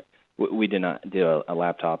bring it. We did not do a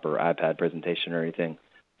laptop or iPad presentation or anything.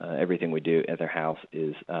 Everything we do at their house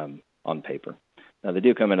is on paper. Now, they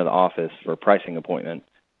do come into the office for a pricing appointment,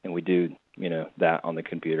 and we do, that on the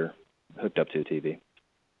computer, hooked up to a TV.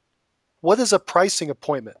 What is a pricing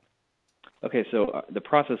appointment? Okay, so the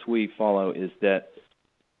process we follow is that,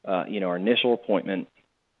 our initial appointment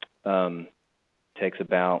takes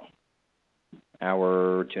about an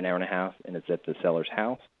hour to an hour and a half, and it's at the seller's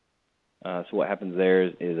house. So what happens there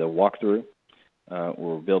is a walkthrough.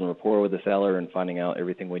 We're building rapport with the seller and finding out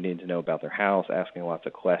everything we need to know about their house, asking lots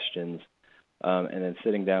of questions, and then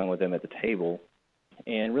sitting down with them at the table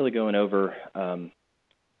and really going over,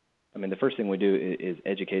 the first thing we do is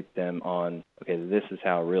educate them on, okay, this is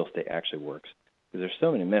how real estate actually works. Because there's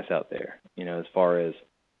so many myths out there, as far as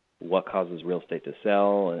what causes real estate to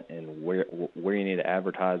sell and where you need to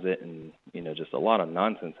advertise it, and, just a lot of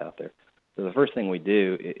nonsense out there. So the first thing we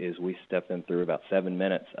do is we step them through about 7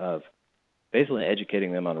 minutes of basically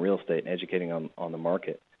educating them on real estate and educating them on the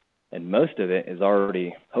market. And most of it is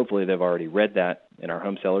hopefully they've already read that in our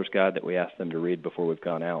home seller's guide that we asked them to read before we've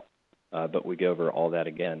gone out. But we go over all that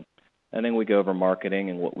again. And then we go over marketing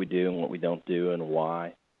and what we do and what we don't do and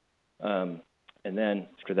why. And then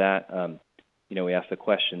after that, we ask the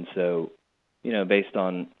question, so, based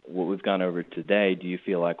on what we've gone over today, do you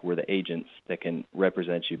feel like we're the agents that can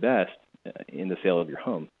represent you best in the sale of your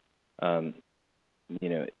home? And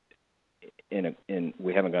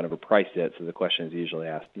we haven't gone over price yet, so the question is usually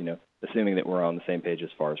asked, assuming that we're on the same page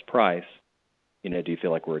as far as price, do you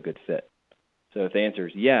feel like we're a good fit? So if the answer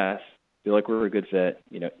is yes, feel like we're a good fit,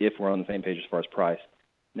 if we're on the same page as far as price,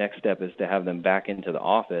 next step is to have them back into the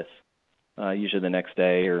office, usually the next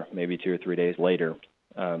day or maybe 2 or 3 days later,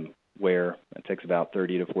 where it takes about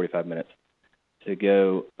 30 to 45 minutes to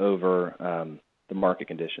go over the market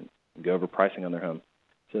conditions, go over pricing on their home.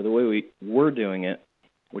 So the way we were doing it,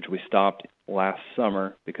 which we stopped last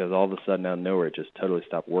summer because all of a sudden out of nowhere it just totally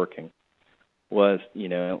stopped working, was,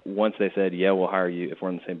 once they said, yeah, we'll hire you if we're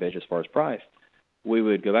on the same page as far as price, we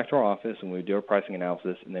would go back to our office and we would do our pricing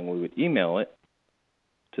analysis, and then we would email it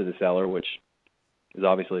to the seller, which is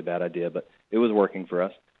obviously a bad idea, but it was working for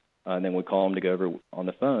us. And then we'd call them to go over on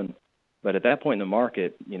the phone. But at that point in the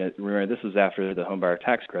market, remember, this was after the home buyer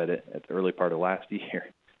tax credit at the early part of last year.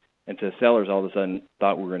 And so sellers all of a sudden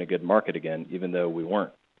thought we were in a good market again, even though we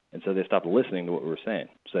weren't. And so they stopped listening to what we were saying.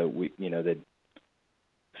 So they'd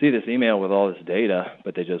see this email with all this data,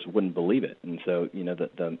 but they just wouldn't believe it. And so,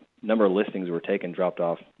 the number of listings we were taking dropped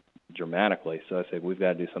off dramatically. So I said, we've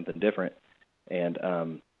got to do something different.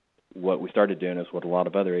 And what we started doing is what a lot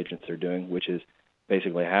of other agents are doing, which is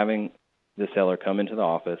basically having the seller come into the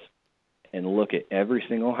office and look at every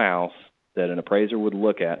single house that an appraiser would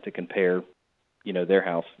look at to compare, their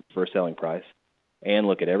house for a selling price, and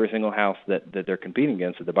look at every single house that they're competing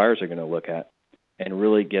against that the buyers are going to look at, and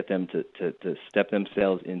really get them to step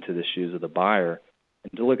themselves into the shoes of the buyer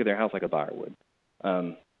and to look at their house like a buyer would.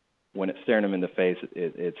 When it's staring them in the face,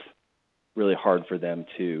 it's really hard for them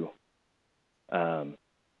to,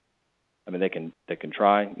 they can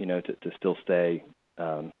try, to still stay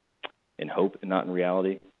in hope and not in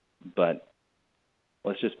reality. But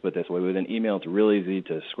let's just put it this way. With an email, it's really easy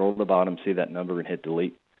to scroll to the bottom, see that number, and hit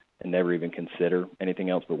delete, and never even consider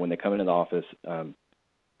anything else. But when they come into the office,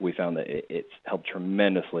 we found that it's helped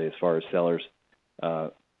tremendously as far as sellers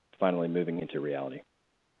finally moving into reality.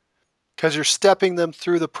 Because you're stepping them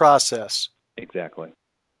through the process. Exactly.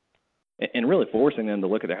 And really forcing them to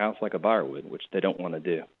look at their house like a buyer would, which they don't want to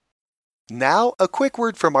do. Now, a quick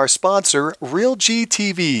word from our sponsor, RealG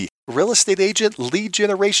TV, real estate agent lead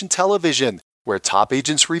generation television, where top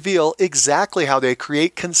agents reveal exactly how they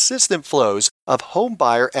create consistent flows of home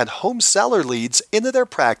buyer and home seller leads into their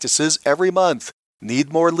practices every month.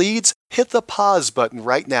 Need more leads? Hit the pause button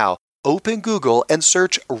right now. Open Google and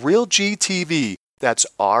search RealG TV. That's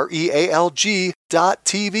REALG.TV.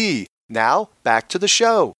 Now, back to the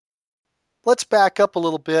show. Let's back up a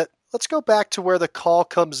little bit. Let's go back to where the call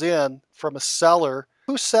comes in from a seller.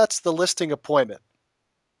 Who sets the listing appointment?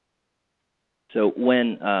 So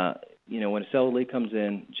when a seller lead comes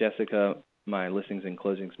in, Jessica, my listings and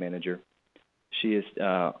closings manager, she is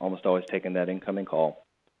almost always taking that incoming call,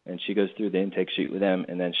 and she goes through the intake sheet with them,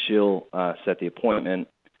 and then she'll set the appointment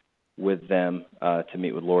with them to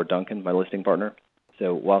meet with Laura Duncan, my listing partner.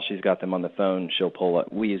 So while she's got them on the phone, she'll pull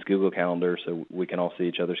up. We use Google Calendar, so we can all see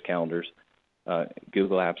each other's calendars.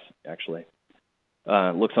 Google Apps, actually.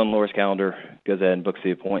 Looks on Laura's calendar, goes ahead and books the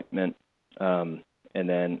appointment. And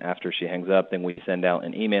then after she hangs up, then we send out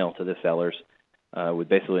an email to the sellers with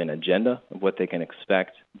basically an agenda of what they can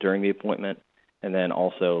expect during the appointment, and then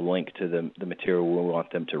also a link to the material we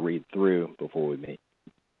want them to read through before we meet.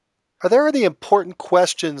 Are there any important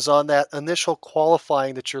questions on that initial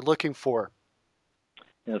qualifying that you're looking for?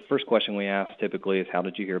 The first question we ask typically is, how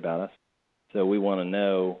did you hear about us? So we want to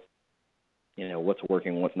know, what's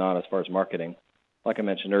working and what's not as far as marketing. Like I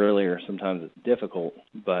mentioned earlier, sometimes it's difficult,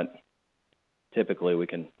 but typically we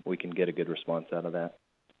can get a good response out of that.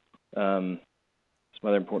 Some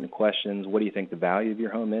other important questions: what do you think the value of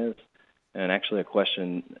your home is? And actually, a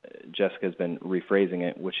question Jessica's been rephrasing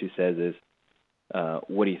it. What she says is,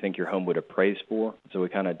 what do you think your home would appraise for? So we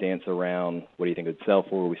kind of dance around, what do you think it would sell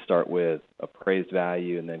for? We start with appraised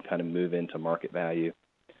value and then kind of move into market value.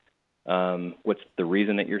 What's the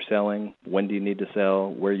reason that you're selling? When do you need to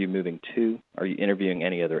sell? Where are you moving to? Are you interviewing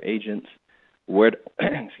any other agents? What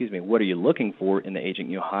are you looking for in the agent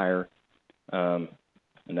you hire? And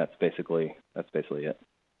that's basically it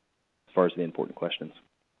as far as the important questions.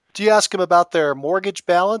 Do you ask them about their mortgage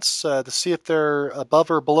balance to see if they're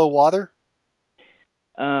above or below water?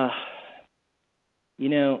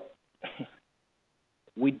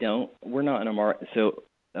 We don't. We're not in a market. So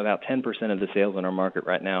about 10% of the sales in our market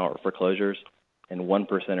right now are foreclosures, and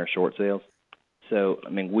 1% are short sales. So,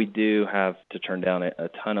 we do have to turn down a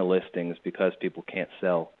ton of listings because people can't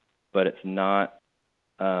sell, but it's not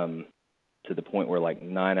to the point where like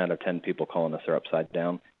 9 out of 10 people calling us are upside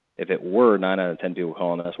down. If it were 9 out of 10 people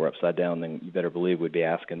calling us were upside down, then you better believe we'd be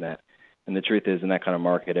asking that. And the truth is, in that kind of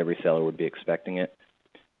market, every seller would be expecting it.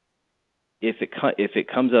 If it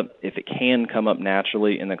can come up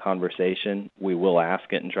naturally in the conversation, we will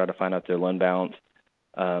ask it and try to find out their loan balance,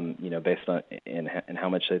 based on and how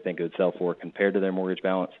much they think it would sell for compared to their mortgage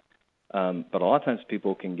balance. But a lot of times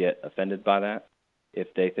people can get offended by that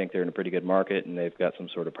if they think they're in a pretty good market and they've got some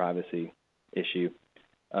sort of privacy issue.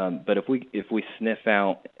 But if we sniff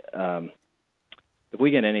out, if we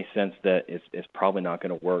get any sense that it's probably not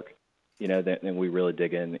going to work, then we really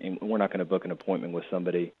dig in, and we're not going to book an appointment with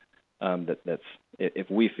somebody that's if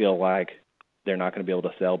we feel like they're not going to be able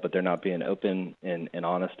to sell, but they're not being open and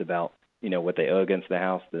honest about what they owe against the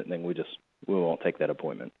house, then we won't take that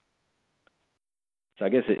appointment. So I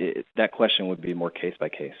guess that question would be more case by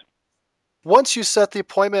case. Once you set the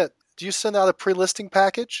appointment, do you send out a pre-listing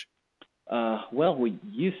package? So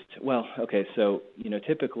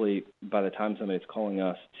typically by the time somebody's calling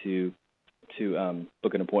us to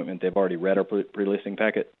book an appointment, they've already read our pre-listing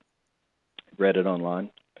packet, read it online.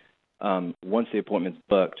 Once the appointment's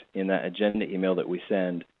booked, in that agenda email that we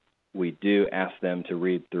send, we do ask them to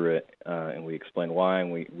read through it, and we explain why,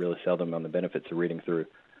 and we really sell them on the benefits of reading through.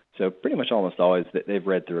 So pretty much almost always they've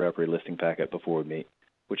read through our pre-listing packet before we meet,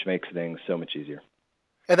 which makes things so much easier.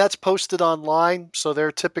 And that's posted online, so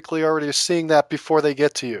they're typically already seeing that before they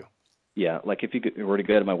get to you. Yeah, like if you were to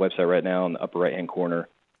go to my website right now, in the upper right-hand corner,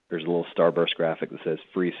 there's a little starburst graphic that says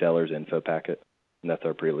Free Sellers Info Packet, and that's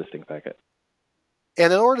our pre-listing packet.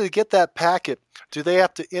 And in order to get that packet, do they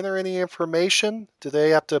have to enter any information? Do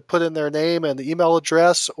they have to put in their name and the email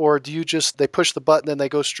address, or do you they push the button and they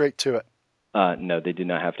go straight to it? No, they do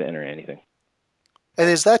not have to enter anything. And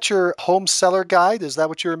is that your home seller guide? Is that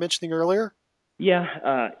what you were mentioning earlier?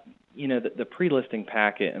 Yeah, the pre-listing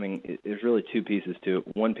packet, there's really two pieces to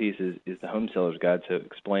it. One piece is the home seller's guide, so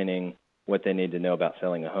explaining what they need to know about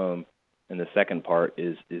selling a home. And the second part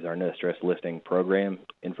is our no stress listing program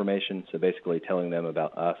information, so basically telling them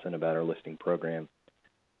about us and about our listing program.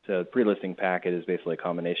 So the pre-listing packet is basically a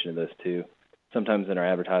combination of those two. Sometimes in our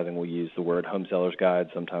advertising we'll use the word home seller's guide,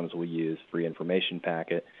 sometimes we'll use free information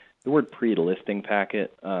packet. The word pre-listing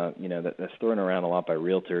packet, that's thrown around a lot by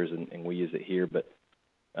realtors, and we use it here, but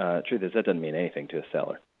the truth is that doesn't mean anything to a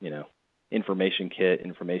seller. Information kit,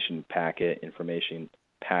 information packet, information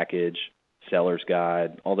package, seller's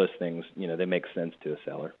guide, all those things, they make sense to a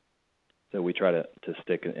seller. So we try to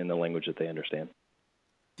stick in the language that they understand.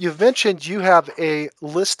 You've mentioned you have a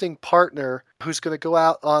listing partner who's going to go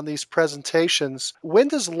out on these presentations. When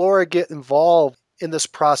does Laura get involved in this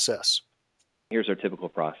process? Here's our typical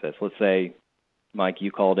process. Let's say, Mike, you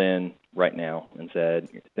called in right now and said,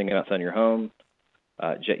 you're thinking about selling your home.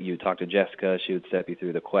 You talked to Jessica. She would step you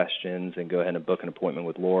through the questions and go ahead and book an appointment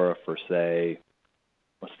with Laura for, say,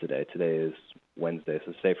 what's today? Today is Wednesday,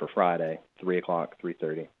 so say for Friday, 3 o'clock,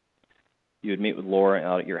 3:30. You would meet with Laura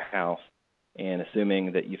out at your house, and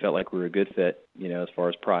assuming that you felt like we were a good fit, as far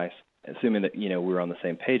as price, assuming that, we were on the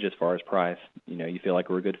same page as far as price, you feel like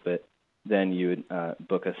we're a good fit, then you would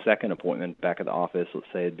book a second appointment back at the office. Let's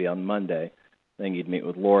say it'd be on Monday. Then you'd meet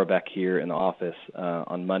with Laura back here in the office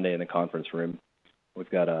on Monday in the conference room. We've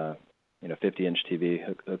got a 50-inch TV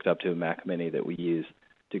hooked up to a Mac Mini that we use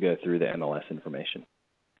to go through the MLS information.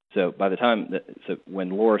 So by the time when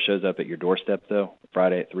Laura shows up at your doorstep, though,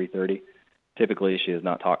 Friday at 3:30, typically she has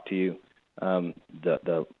not talked to you.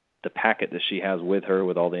 The packet that she has with her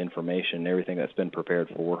with all the information and everything that's been prepared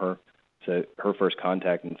for her. So her first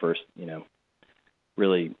contact and first,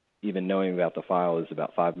 really even knowing about the file is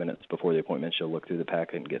about 5 minutes before the appointment. She'll look through the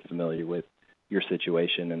packet and get familiar with your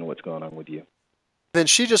situation and what's going on with you. Then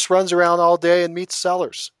she just runs around all day and meets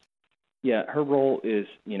sellers. Yeah, her role is,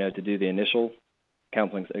 to do the initial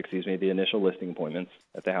the initial listing appointments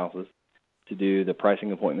at the houses, to do the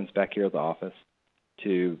pricing appointments back here at the office,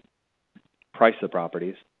 to price the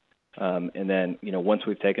properties, and then, once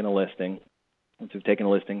we've taken a listing,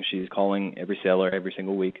 she's calling every seller every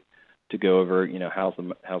single week to go over, how's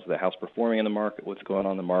the house performing in the market, what's going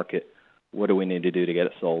on in the market, what do we need to do to get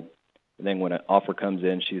it sold. And then when an offer comes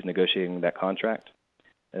in, she's negotiating that contract.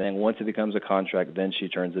 And then once it becomes a contract, then she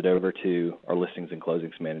turns it over to our listings and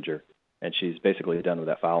closings manager, and she's basically done with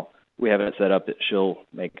that file. We have it set up that she'll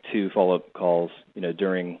make 2 follow-up calls,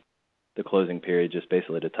 during the closing period, just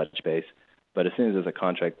basically to touch base. But as soon as there's a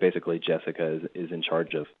contract, basically Jessica is in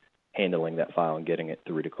charge of handling that file and getting it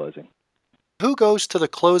through to closing. Who goes to the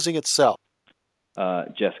closing itself?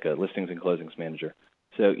 Jessica, listings and closings manager.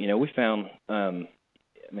 So, we found,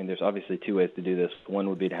 there's obviously 2 ways to do this. One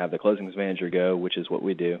would be to have the closings manager go, which is what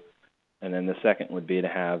we do. And then the second would be to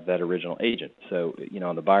have that original agent. So,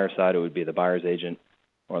 on the buyer side, it would be the buyer's agent,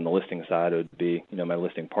 or on the listing side, it would be, my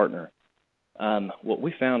listing partner. What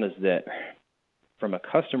we found is that from a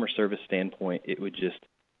customer service standpoint, it would just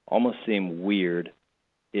almost seem weird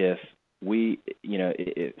if we,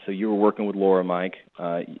 so you were working with Laura, Mike,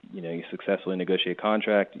 you successfully negotiate a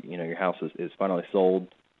contract, your house is finally sold.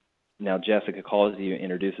 Now Jessica calls you,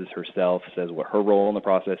 introduces herself, says what her role in the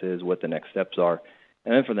process is, what the next steps are.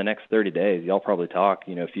 And then for the next 30 days, y'all probably talk,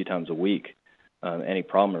 a few times a week. Any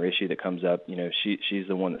problem or issue that comes up, she's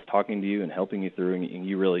the one that's talking to you and helping you through, and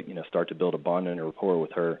you really, start to build a bond and a rapport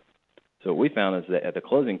with her. So what we found is that at the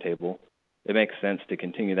closing table, it makes sense to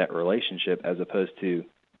continue that relationship as opposed to,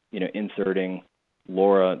 inserting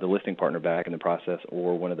Laura, the listing partner, back in the process,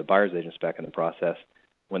 or one of the buyer's agents back in the process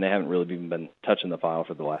when they haven't really even been touching the file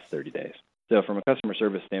for the last 30 days. So from a customer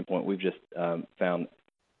service standpoint, we've just found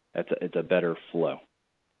it's a better flow.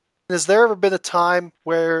 Has there ever been a time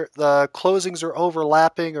where the closings are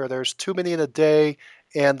overlapping or there's too many in a day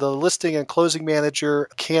and the listing and closing manager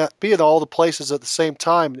can't be at all the places at the same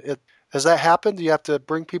time? Has that happened? Do you have to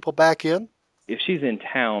bring people back in? If she's in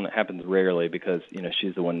town, it happens rarely because,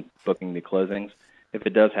 she's the one booking the closings. If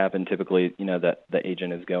it does happen, typically, that the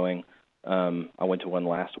agent is going. I went to one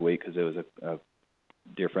last week because it was a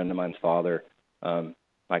dear friend of mine's father.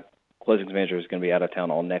 My closings manager is going to be out of town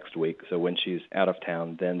all next week. So when she's out of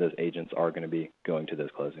town, then those agents are going to be going to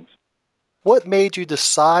those closings. What made you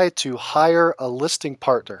decide to hire a listing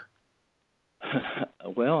partner?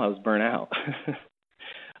 Well, I was burnt out.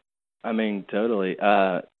 Totally.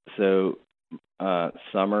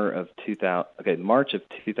 Summer of 2000, March of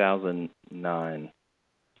 2009.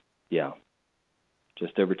 Yeah,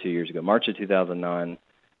 just over 2 years ago. March of 2009,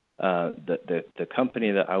 the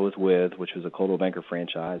company that I was with, which was a Coldwell Banker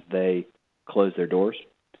franchise, they closed their doors.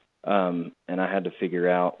 And I had to figure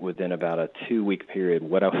out within about a 2-week period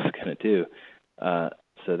what I was going to do.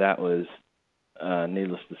 So that was,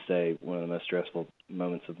 needless to say, one of the most stressful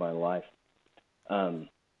moments of my life.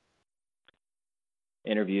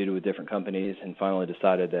 Interviewed with different companies and finally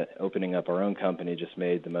decided that opening up our own company just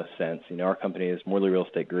made the most sense. Our company is Morley Real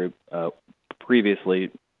Estate Group. Previously,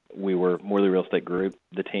 we were Morley Real Estate Group,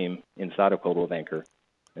 the team inside of Coldwell Banker.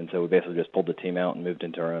 And so we basically just pulled the team out and moved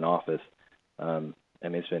into our own office.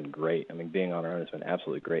 It's been great. Being on our own has been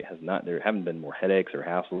absolutely great. There haven't been more headaches or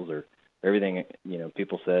hassles or everything,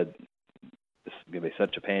 people said this is going to be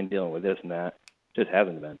such a pain dealing with this and that. It just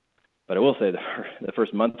hasn't been. But I will say the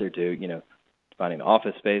first month or two, finding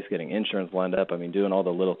office space, getting insurance lined up, doing all the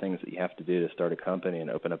little things that you have to do to start a company and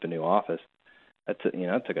open up a new office, that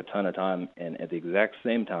took a ton of time. And at the exact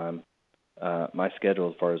same time, my schedule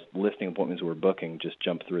as far as listing appointments we were booking just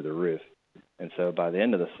jumped through the roof. And so by the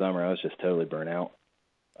end of the summer, I was just totally burnt out.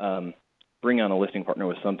 Bringing on a listing partner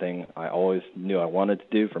was something I always knew I wanted to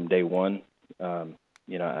do from day one. I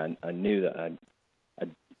knew that I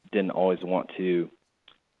didn't always want to,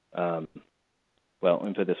 let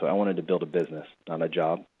me put it this way. I wanted to build a business, not a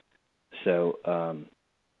job. So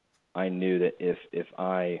I knew that if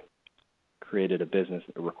I created a business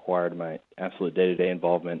that required my absolute day-to-day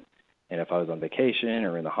involvement. And if I was on vacation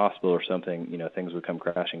or in the hospital or something, things would come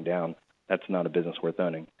crashing down. That's not a business worth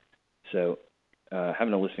owning. So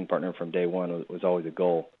having a listing partner from day one was always a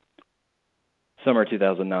goal. Summer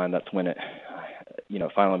 2009, that's when it,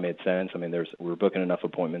 finally made sense. I mean, we were booking enough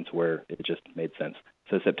appointments where it just made sense.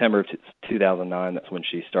 So September of 2009, that's when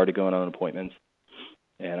she started going on appointments.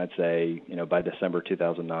 And I'd say, by December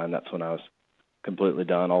 2009, that's when I was completely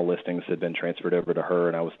done. All listings had been transferred over to her,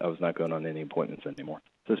 and I was not going on any appointments anymore.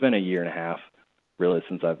 So it's been a year and a half, really,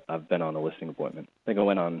 since I've been on a listing appointment. I think I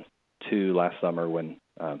went on 2 last summer when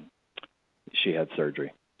she had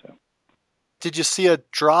surgery. So, did you see a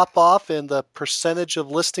drop off in the percentage of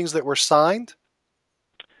listings that were signed?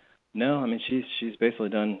 No, I mean she's basically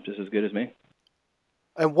done just as good as me.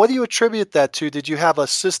 And what do you attribute that to? Did you have a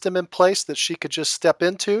system in place that she could just step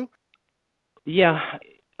into? Yeah,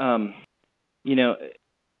 I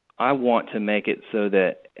want to make it so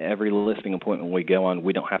that every listing appointment we go on,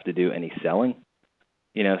 we don't have to do any selling.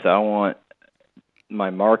 So I want my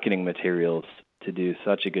marketing materials to do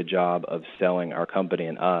such a good job of selling our company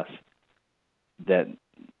and us that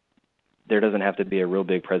there doesn't have to be a real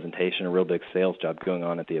big presentation, a real big sales job going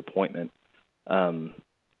on at the appointment.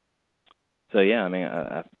 So yeah, I mean,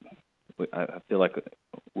 I feel like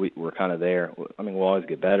we're kind of there. I mean, we'll always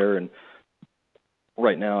get better, and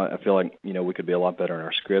right now I feel like we could be a lot better in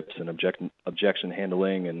our scripts and objection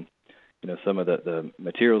handling, and some of the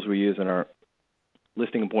materials we use in our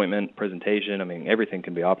listing appointment presentation. I mean, everything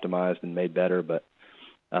can be optimized and made better. But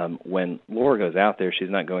when Laura goes out there, she's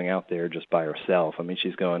not going out there just by herself. I mean,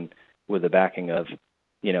 she's going with the backing of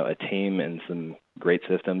a team and some great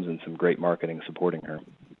systems and some great marketing supporting her.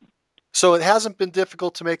 So it hasn't been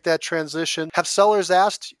difficult to make that transition. Have sellers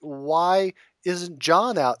asked, why isn't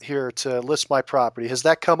John out here to list my property? Has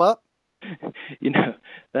that come up?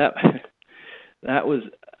 That was,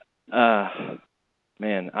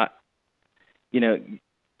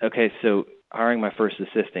 okay, so hiring my first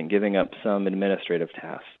assistant, giving up some administrative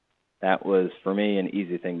tasks, that was, for me, an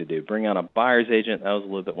easy thing to do. Bring on a buyer's agent, that was a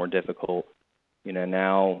little bit more difficult.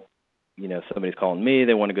 Now, somebody's calling me,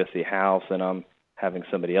 they want to go see a house, and I'm having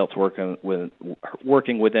somebody else working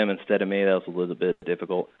with them instead of me. That was a little bit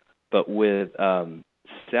difficult. But with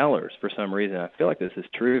sellers, for some reason, I feel like this is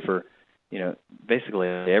true for, basically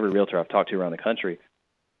every realtor I've talked to around the country.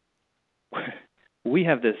 We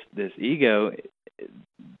have this ego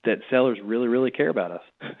that sellers really, really care about us.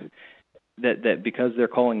 that because they're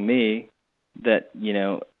calling me, that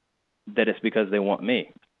it's because they want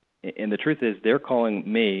me. And the truth is, they're calling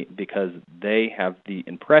me because they have the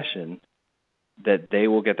impression that they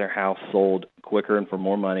will get their house sold quicker and for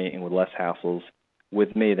more money and with less hassles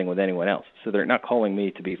with me than with anyone else. So they're not calling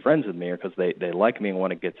me to be friends with me or because they like me and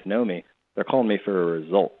want to get to know me. They're calling me for a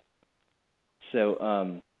result.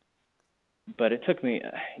 So, but it took me,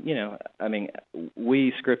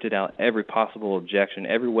 we scripted out every possible objection,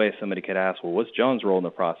 every way somebody could ask, well, what's John's role in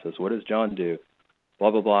the process? What does John do?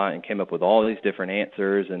 Blah, blah, blah, and came up with all these different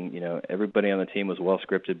answers. And, everybody on the team was well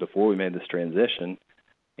scripted before we made this transition.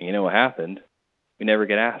 And you know what happened? We never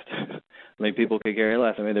get asked. I mean, people could care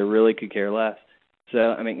less. I mean, they really could care less.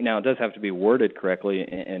 So, now it does have to be worded correctly,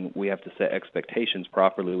 and we have to set expectations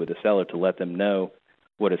properly with the seller to let them know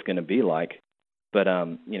what it's going to be like. But,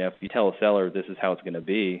 if you tell a seller this is how it's going to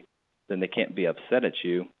be, then they can't be upset at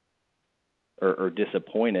you or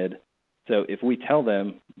disappointed. So if we tell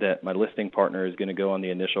them that my listing partner is going to go on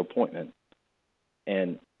the initial appointment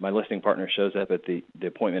and my listing partner shows up at the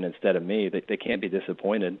appointment instead of me, they can't be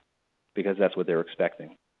disappointed because that's what they're expecting.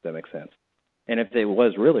 Does that make sense? And if there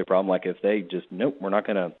was really a problem, like if they just, nope, we're not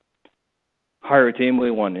going to hire a team,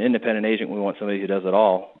 we want an independent agent, we want somebody who does it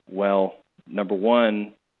all, well, number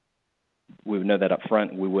one, we would know that up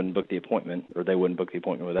front, we wouldn't book the appointment, or they wouldn't book the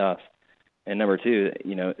appointment with us. And number two,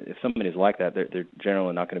 if somebody's like that, they're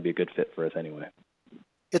generally not going to be a good fit for us anyway.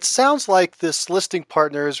 It sounds like this listing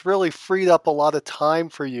partner has really freed up a lot of time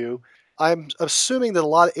for you. I'm assuming that a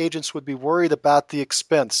lot of agents would be worried about the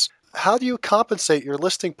expense. How do you compensate your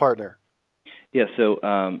listing partner? Yeah, so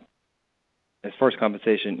as far as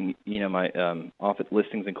compensation, my office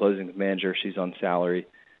listings and closings manager, she's on salary,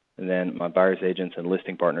 and then my buyer's agents and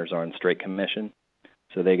listing partners are on straight commission,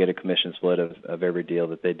 so they get a commission split of every deal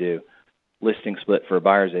that they do. Listing split for a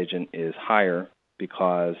buyer's agent is higher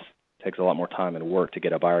because it takes a lot more time and work to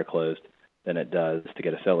get a buyer closed than it does to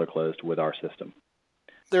get a seller closed with our system.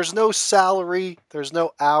 There's no salary, there's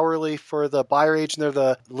no hourly for the buyer agent or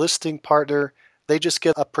the listing partner. They just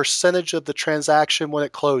get a percentage of the transaction when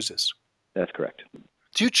it closes. That's correct.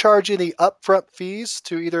 Do you charge any upfront fees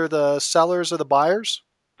to either the sellers or the buyers?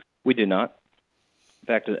 We do not. In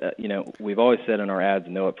fact, we've always said in our ads,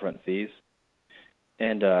 no upfront fees.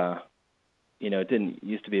 And, it didn't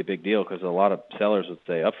used to be a big deal because a lot of sellers would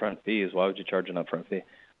say, upfront fees, why would you charge an upfront fee?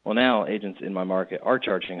 Well, now agents in my market are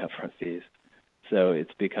charging upfront fees. So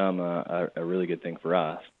it's become a really good thing for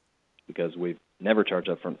us because we've never charged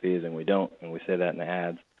upfront fees, and we don't, and we say that in the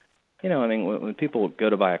ads. When people go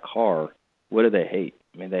to buy a car, what do they hate?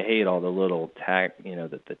 They hate all the little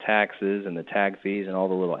the taxes and the tag fees and all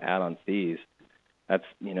the little add-on fees. That's,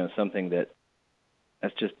 something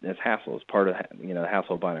that's hassle. It's part of, the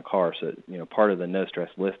hassle of buying a car. So, part of the no-stress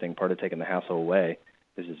listing, part of taking the hassle away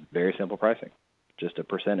is just very simple pricing, just a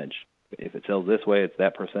percentage. If it sells this way, it's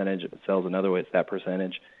that percentage. If it sells another way, it's that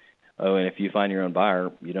percentage. Oh, and if you find your own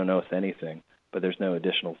buyer, you don't owe us anything, but there's no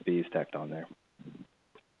additional fees tacked on there.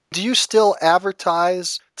 Do you still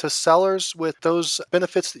advertise to sellers with those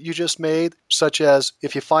benefits that you just made, such as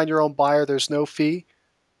if you find your own buyer, there's no fee?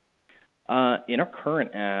 In our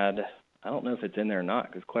current ad, I don't know if it's in there or not,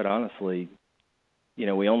 because quite honestly,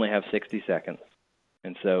 we only have 60 seconds.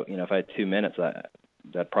 And so, if I had 2 minutes,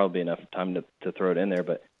 that'd probably be enough time to throw it in there.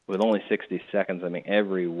 But with only 60 seconds,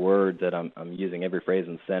 every word that I'm using, every phrase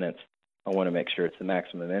and sentence, I want to make sure it's the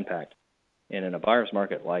maximum impact. And in a buyer's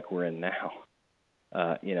market like we're in now,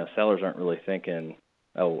 sellers aren't really thinking,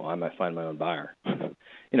 oh, I might find my own buyer. In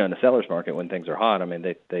the seller's market, when things are hot,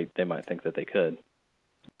 they might think that they could.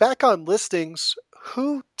 Back on listings,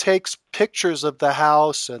 who takes pictures of the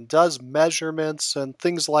house and does measurements and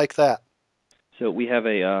things like that? So we have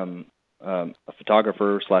a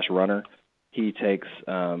photographer/runner. He takes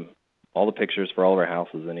all the pictures for all of our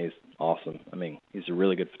houses, and he's awesome. He's a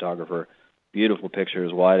really good photographer. Beautiful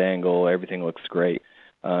pictures, wide angle, everything looks great.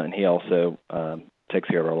 And he also takes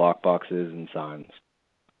care of our lock boxes and signs.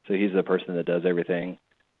 So he's the person that does everything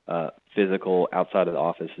physical outside of the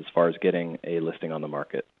office as far as getting a listing on the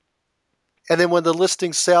market. And then when the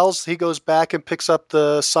listing sells, he goes back and picks up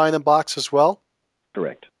the sign and box as well?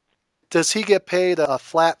 Correct. Does he get paid a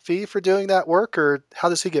flat fee for doing that work, or how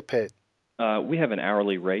does he get paid? We have an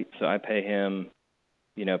hourly rate, so I pay him,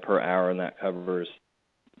 per hour, and that covers,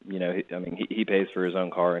 he pays for his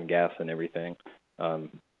own car and gas and everything,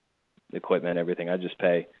 equipment, everything. I just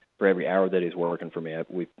pay for every hour that he's working for me.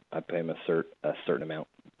 I pay him a certain amount.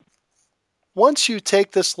 Once you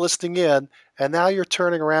take this listing in, and now you're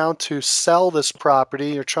turning around to sell this property,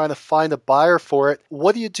 you're trying to find a buyer for it,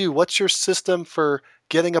 what do you do? What's your system for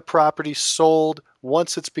getting a property sold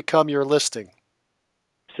once it's become your listing?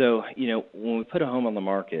 So, when we put a home on the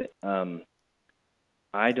market,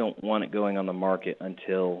 I don't want it going on the market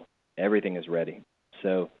until everything is ready.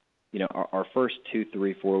 So, our first 2,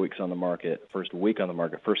 3, 4 weeks on the market, first week on the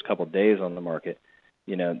market, first couple of days on the market,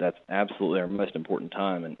 that's absolutely our most important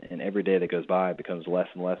time. And every day that goes by becomes less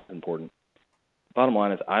and less important. Bottom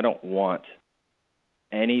line is I don't want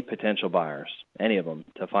any potential buyers, any of them,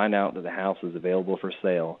 to find out that the house is available for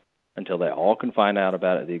sale until they all can find out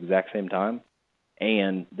about it at the exact same time,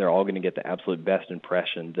 and they're all going to get the absolute best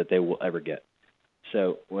impression that they will ever get.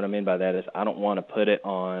 So what I mean by that is I don't want to put it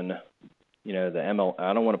on, I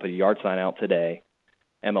don't want to put a yard sign out today,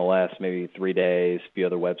 MLS maybe 3 days, a few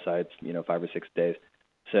other websites, 5 or 6 days.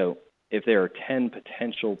 So if there are 10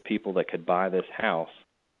 potential people that could buy this house,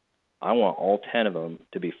 I want all 10 of them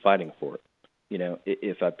to be fighting for it.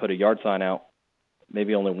 If I put a yard sign out,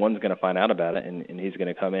 maybe only one's going to find out about it, and he's going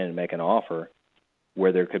to come in and make an offer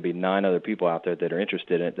where there could be 9 other people out there that are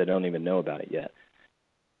interested in it that don't even know about it yet.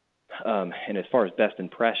 And as far as best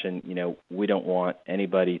impression, we don't want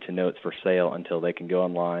anybody to know it's for sale until they can go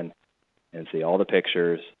online and see all the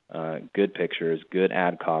pictures, good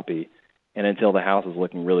ad copy, and until the house is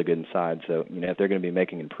looking really good inside. So, if they're going to be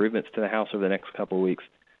making improvements to the house over the next couple of weeks,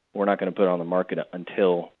 we're not going to put it on the market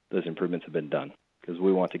until those improvements have been done, because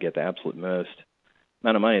we want to get the absolute most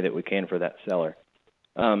amount of money that we can for that seller.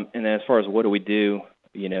 And then as far as what do we do,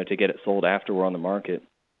 to get it sold after we're on the market,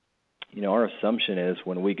 our assumption is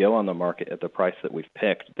when we go on the market at the price that we've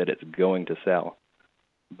picked that it's going to sell.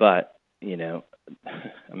 But,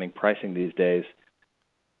 pricing these days,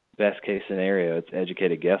 best case scenario, it's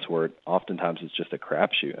educated guesswork. Oftentimes it's just a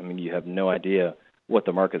crapshoot. You have no idea what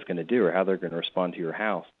the market's going to do or how they're going to respond to your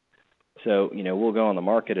house. So, we'll go on the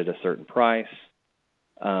market at a certain price,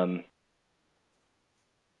 and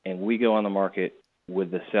we go on the market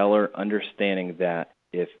with the seller understanding that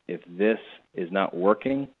if this is not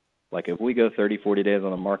working, like if we go 30, 40 days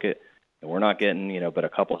on the market and we're not getting, but a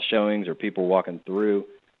couple of showings or people walking through,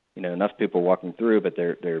 enough people walking through, but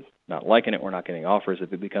they're not liking it, we're not getting offers,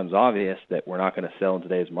 if it becomes obvious that we're not going to sell in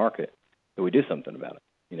today's market, then we do something about it.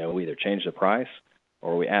 We either change the price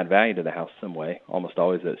or we add value to the house some way. Almost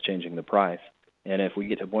always it's changing the price. And if we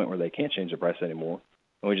get to a point where they can't change the price anymore,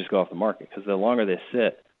 and we just go off the market, because the longer they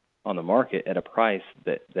sit on the market at a price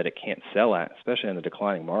that it can't sell at, especially in the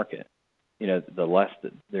declining market, the less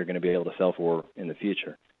that they're going to be able to sell for in the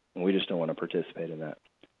future. And we just don't want to participate in that.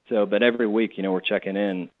 So, but every week, we're checking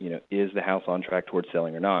in, is the house on track towards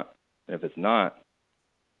selling or not? And if it's not,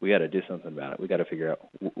 we got to do something about it. We got to figure out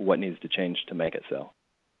what needs to change to make it sell.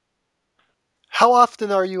 How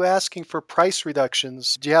often are you asking for price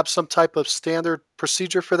reductions? Do you have some type of standard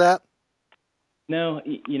procedure for that? No,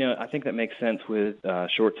 I think that makes sense with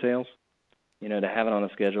short sales. To have it on the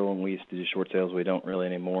schedule, and we used to do short sales, we don't really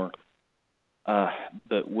anymore.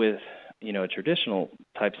 But with, a traditional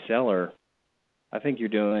type seller, I think you're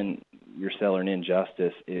doing your seller an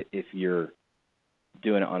injustice if you're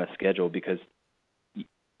doing it on a schedule, because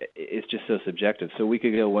it's just so subjective. So we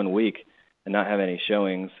could go 1 week and not have any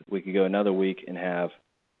showings. We could go another week and have,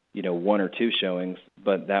 1 or 2 showings,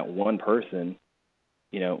 but that one person,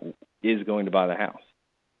 is going to buy the house.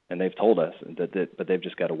 And they've told us that but they've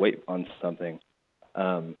just got to wait on something,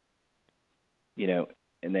 and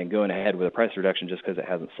then going ahead with a price reduction just because it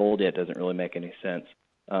hasn't sold yet doesn't really make any sense.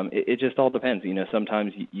 It just all depends.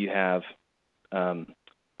 Sometimes you have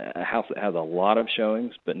a house that has a lot of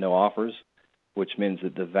showings but no offers, which means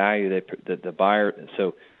that the value that the buyer,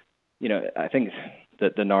 so, I think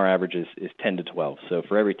that the NAR average is 10 to 12. So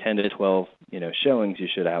for every 10 to 12, showings, you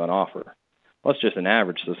should have an offer. Well, it's just an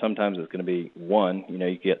average. So sometimes it's going to be 1,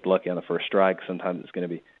 you get lucky on the first strike. Sometimes it's going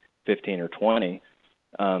to be 15 or 20.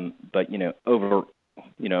 But, over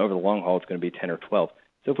the long haul, it's going to be 10 or 12.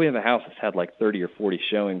 So if we have a house that's had like 30 or 40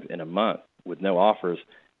 showings in a month with no offers,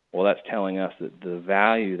 well, that's telling us that the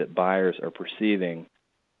value that buyers are perceiving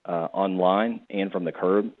online and from the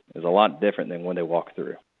curb is a lot different than when they walk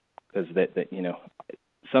through, because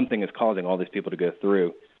something is causing all these people to go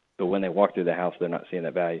through, but when they walk through the house, they're not seeing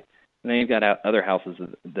that value. And then you've got other houses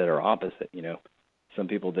that are opposite. Some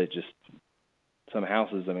people some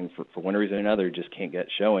houses, for one reason or another, just can't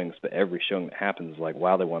get showings, but every showing that happens is like,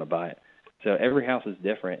 wow, they want to buy it. So every house is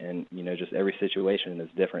different, and just every situation is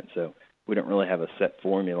different. So we don't really have a set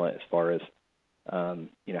formula as far as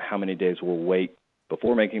how many days we'll wait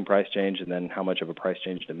before making price change, and then how much of a price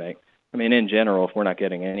change to make. In general, if we're not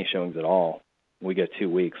getting any showings at all, we go 2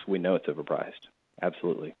 weeks, we know it's overpriced.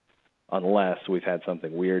 Absolutely. Unless we've had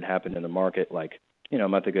something weird happen in the market, like, 2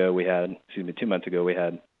 months ago we had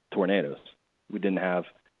tornadoes. We didn't have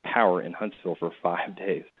power in Huntsville for 5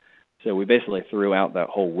 days. So we basically threw out that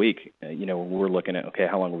whole week. We're looking at, okay,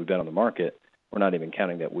 how long have we been on the market? We're not even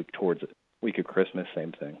counting that week towards it. Week of Christmas,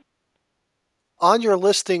 same thing. On your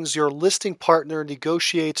listings, your listing partner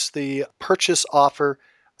negotiates the purchase offer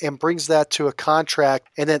and brings that to a contract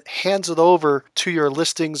and then hands it over to your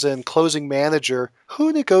listings and closing manager.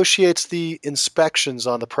 Who negotiates the inspections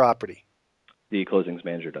on the property? The closings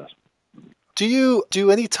manager does. Do you do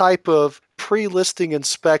any type of pre-listing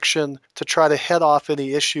inspection to try to head off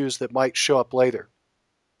any issues that might show up later?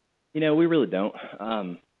 We really don't.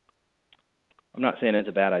 I'm not saying it's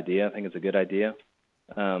a bad idea. I think it's a good idea.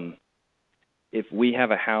 If we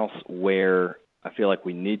have a house where I feel like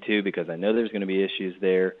we need to, because I know there's going to be issues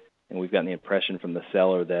there, and we've gotten the impression from the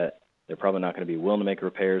seller that they're probably not going to be willing to make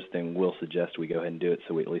repairs, then we'll suggest we go ahead and do it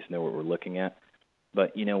so we at least know what we're looking at.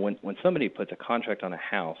 But, when somebody puts a contract on a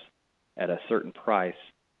house at a certain price,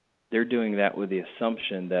 they're doing that with the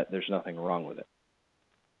assumption that there's nothing wrong with it.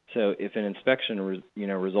 So if an inspection,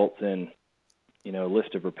 results in, a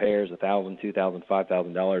list of repairs, $1,000, $2,000,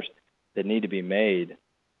 $5,000 that need to be made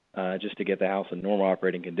just to get the house in normal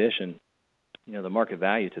operating condition, the market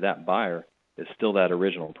value to that buyer is still that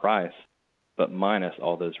original price, but minus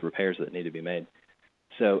all those repairs that need to be made.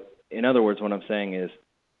 So in other words, what I'm saying is,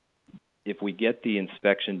 if we get the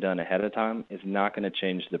inspection done ahead of time, it's not going to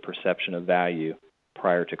change the perception of value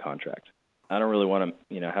prior to contract. I don't really want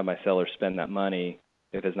to, have my seller spend that money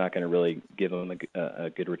if it's not going to really give them a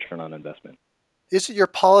good return on investment. Is it your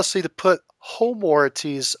policy to put home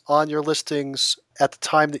warranties on your listings at the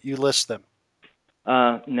time that you list them?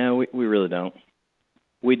 No, we really don't.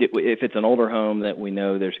 If it's an older home that we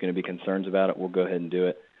know there's going to be concerns about it, we'll go ahead and do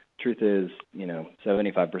it. Truth is,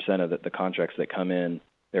 75% of the contracts that come in,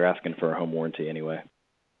 they're asking for a home warranty anyway.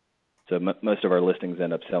 So most of our listings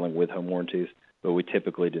end up selling with home warranties, but we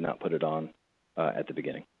typically do not put it on at the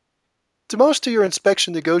beginning. Do most of your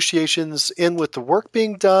inspection negotiations end with the work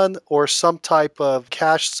being done or some type of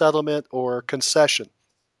cash settlement or concession?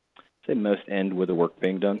 I'd say most end with the work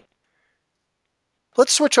being done.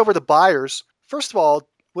 Let's switch over to buyers. First of all,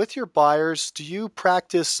 with your buyers, do you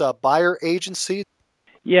practice buyer agency?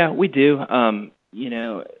 Yeah, we do.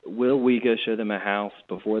 Will we go show them a house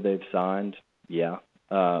before they've signed? Yeah.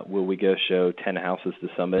 Will we go show 10 houses to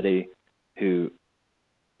somebody who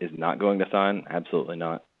is not going to sign? Absolutely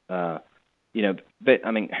not. But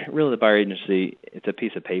I mean, really, the buyer agency, it's a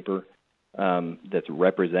piece of paper that's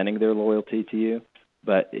representing their loyalty to you,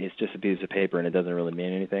 but it's just a piece of paper and it doesn't really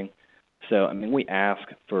mean anything. So, I mean, we ask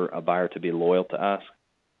for a buyer to be loyal to us,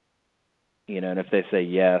 and if they say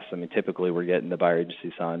yes, I mean, typically we're getting the buyer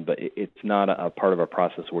agency signed, but it's not a part of our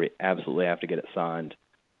process where we absolutely have to get it signed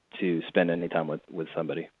to spend any time with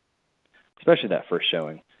somebody, especially that first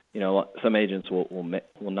showing. Some agents will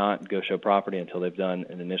not go show property until they've done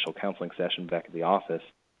an initial counseling session back at the office.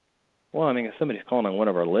 Well, I mean, if somebody's calling on one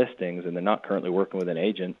of our listings and they're not currently working with an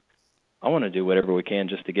agent, I want to do whatever we can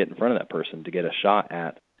just to get in front of that person, to get a shot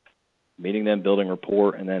at meeting them, building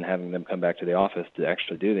rapport, and then having them come back to the office to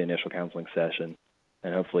actually do the initial counseling session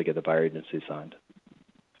and hopefully get the buyer agency signed.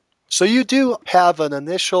 So you do have an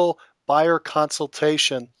initial buyer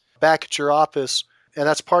consultation back at your office, and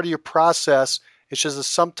that's part of your process. It's just that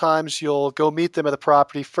sometimes you'll go meet them at the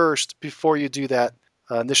property first before you do that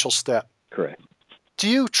initial step. Correct. Do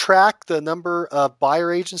you track the number of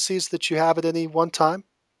buyer agencies that you have at any one time?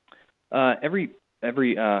 Every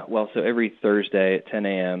Thursday at 10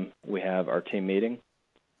 a.m. we have our team meeting.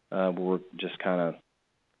 We're just kind of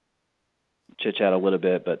chit-chat a little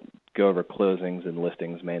bit, but go over closings and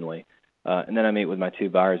listings mainly. And then I meet with my two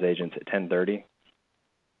buyers agents at 10:30.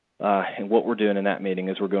 And what we're doing in that meeting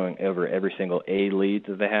is we're going over every single A lead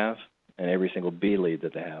that they have and every single B lead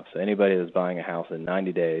that they have. So anybody that's buying a house in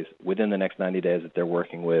 90 days, within the next 90 days that they're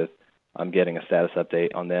working with, I'm getting a status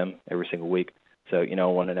update on them every single week. So, I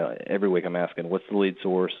want to know every week. I'm asking, what's the lead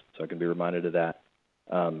source, so I can be reminded of that.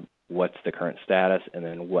 What's the current status, and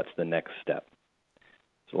then what's the next step.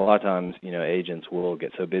 So a lot of times, agents will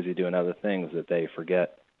get so busy doing other things that they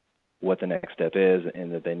forget what the next step is,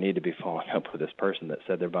 and that they need to be following up with this person that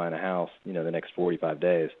said they're buying a house, the next 45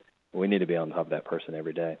 days. We need to be on top of that person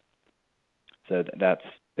every day. So that's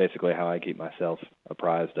basically how I keep myself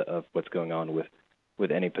apprised of what's going on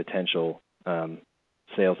with any potential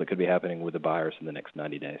sales that could be happening with the buyers in the next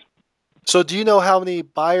 90 days. So do you know how many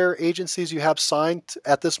buyer agencies you have signed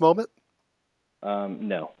at this moment?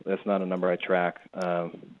 No, that's not a number I track.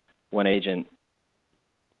 One agent,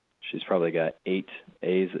 she's probably got 8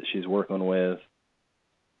 A's that she's working with,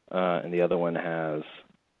 and the other one has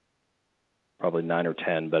probably 9 or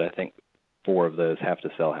 10, but I think 4 of those have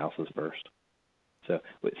to sell houses first. So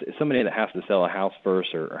somebody that has to sell a house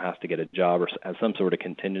first or has to get a job or has some sort of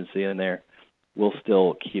contingency in there, we'll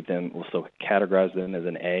still categorize them as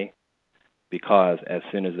an A, because as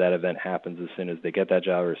soon as that event happens, as soon as they get that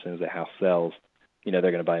job or as soon as the house sells, they're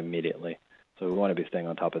going to buy immediately. So we want to be staying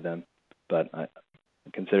on top of them, but I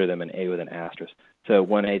consider them an A with an asterisk. So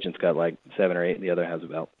one agent's got like 7 or 8, and the other has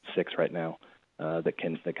about 6 right now that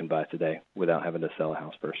can buy today without having to sell a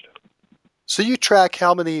house first. So you track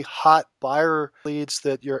how many hot buyer leads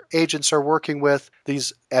that your agents are working with,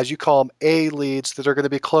 these, as you call them, A leads that are going to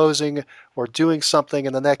be closing or doing something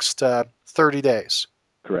in the next 30 days.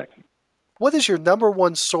 Correct. What is your number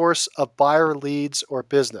one source of buyer leads or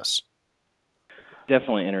business?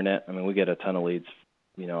 Definitely internet. I mean, we get a ton of leads,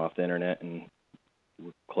 off the internet, and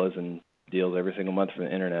we're closing deals every single month from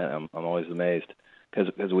the internet. I'm always amazed.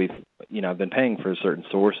 Because we've, I've been paying for certain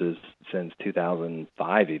sources since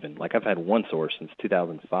 2005 even. Like I've had one source since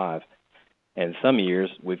 2005. And some years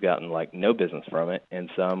we've gotten like no business from it, and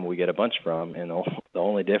some we get a bunch from, and the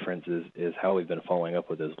only difference is how we've been following up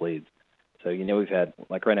with those leads. So, we've had,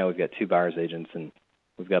 like right now we've got 2 buyers agents, and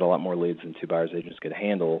we've got a lot more leads than 2 buyers agents could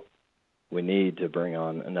handle. We need to bring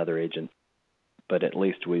on another agent, but at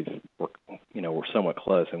least we're somewhat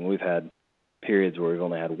close, and we've had periods where we've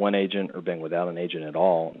only had one agent or been without an agent at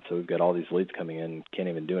all. And so we've got all these leads coming in, can't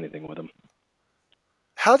even do anything with them.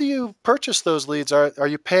 How do you purchase those leads? Are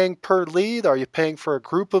you paying per lead? Are you paying for a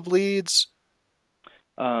group of leads?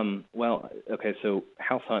 So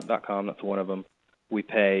househunt.com, that's one of them. We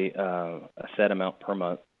pay a set amount per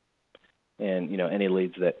month. And, any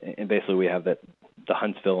leads and basically we have the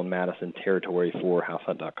Huntsville and Madison territory for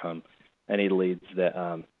househunt.com. Any leads that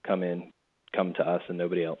come to us and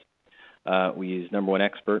nobody else. We use Number One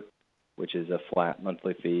Expert, which is a flat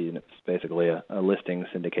monthly fee, and it's basically a listing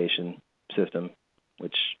syndication system,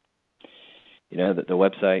 which, the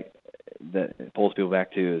website that it pulls people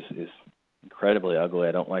back to is incredibly ugly.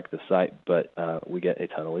 I don't like the site, but we get a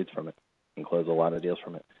ton of leads from it and close a lot of deals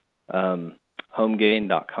from it.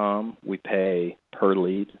 Homegain.com, we pay per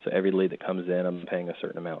lead, so every lead that comes in, I'm paying a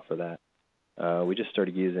certain amount for that. We just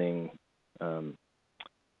started using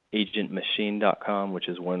agentmachine.com, which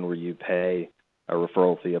is one where you pay a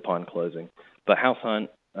referral fee upon closing. But House Hunt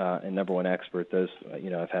and Number One Expert, those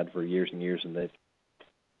I've had for years and years, and they've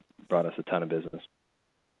brought us a ton of business.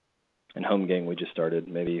 And Home Gang we just started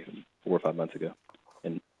maybe 4 or 5 months ago.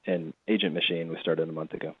 And Agent Machine we started a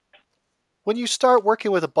month ago. When you start working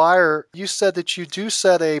with a buyer, you said that you do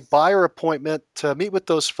set a buyer appointment to meet with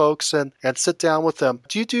those folks and sit down with them.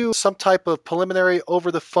 Do you do some type of preliminary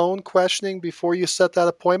over-the-phone questioning before you set that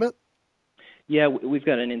appointment? Yeah, we've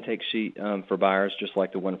got an intake sheet for buyers, just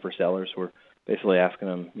like the one for sellers. We're basically asking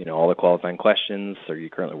them, all the qualifying questions. Are you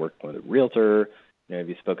currently working with a realtor? Have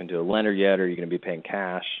you spoken to a lender yet? Are you going to be paying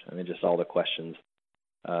cash? Just all the questions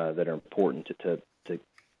that are important to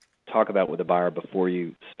talk about with a buyer before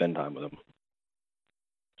you spend time with them.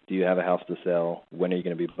 Do you have a house to sell? When are you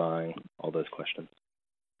going to be buying? All those questions.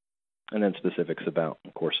 And then specifics about,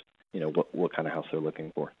 of course, what kind of house they're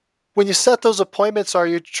looking for. When you set those appointments, are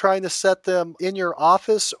you trying to set them in your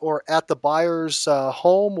office or at the buyer's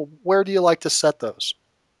home? Where do you like to set those?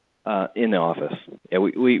 In the office. Yeah,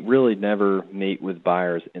 we really never meet with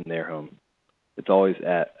buyers in their home. It's always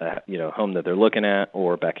at home that they're looking at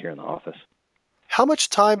or back here in the office. How much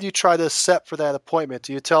time do you try to set for that appointment?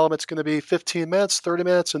 Do you tell them it's going to be 15 minutes, 30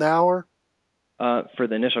 minutes, an hour? For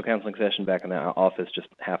the initial counseling session back in the office, just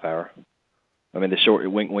half hour. The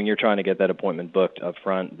short when you're trying to get that appointment booked up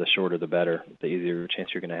front, the shorter the better. The easier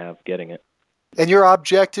chance you're going to have getting it. And your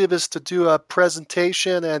objective is to do a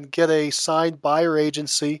presentation and get a signed buyer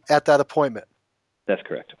agency at that appointment. That's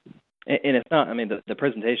correct. And it's not. The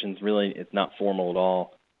presentation's really it's not formal at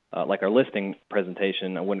all. Like our listing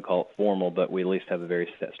presentation, I wouldn't call it formal, but we at least have a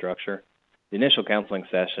very set structure. The initial counseling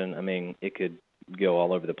session, it could go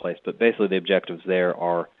all over the place, but basically the objectives there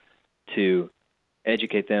are to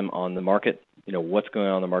educate them on the market, what's going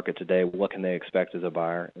on in the market today, what can they expect as a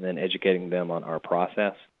buyer, and then educating them on our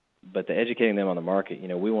process. But the educating them on the market,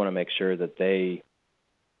 we want to make sure that they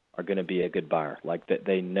are going to be a good buyer, like that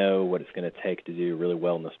they know what it's going to take to do really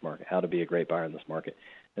well in this market, how to be a great buyer in this market.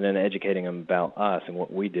 And then educating them about us and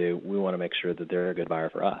what we do, we want to make sure that they're a good buyer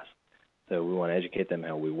for us. So we want to educate them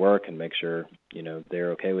how we work and make sure,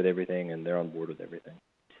 they're okay with everything and they're on board with everything.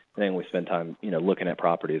 And then we spend time, looking at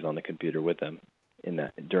properties on the computer with them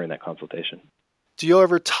during that consultation. Do you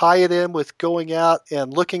ever tie it in with going out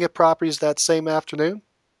and looking at properties that same afternoon?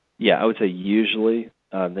 Yeah, I would say usually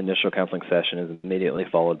the initial counseling session is immediately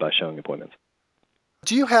followed by showing appointments.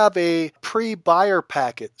 Do you have a pre-buyer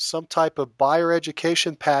packet, some type of buyer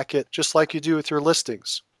education packet, just like you do with your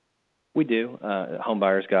listings? We do. Home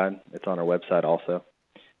Buyer's Guide. It's on our website also.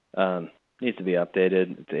 Needs to be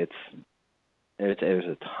updated. There's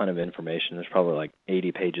a ton of information. There's probably like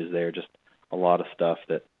 80 pages there, just a lot of stuff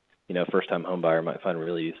that, a first-time home buyer might find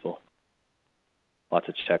really useful. Lots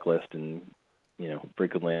of checklists and,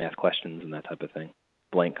 frequently asked questions and that type of thing.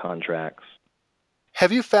 Blank contracts.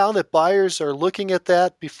 Have you found that buyers are looking at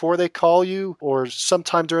that before they call you or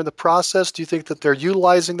sometime during the process? Do you think that they're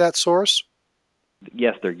utilizing that source?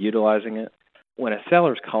 Yes, they're utilizing it. When a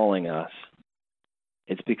seller's calling us,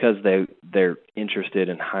 it's because they're interested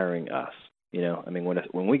in hiring us.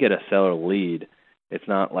 When we get a seller lead, it's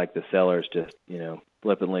not like the seller's just,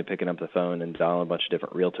 flippantly picking up the phone and dialing a bunch of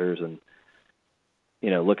different realtors and,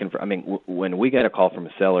 looking for, when we get a call from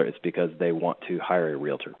a seller, it's because they want to hire a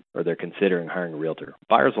realtor or they're considering hiring a realtor.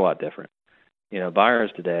 Buyers a lot different. Buyers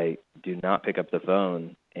today do not pick up the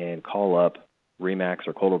phone and call up RE/MAX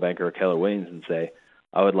or Coldwell Banker or Keller Williams and say,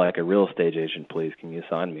 I would like a real estate agent, please. Can you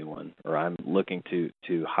assign me one? Or I'm looking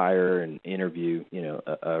to hire and interview,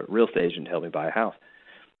 a real estate agent to help me buy a house.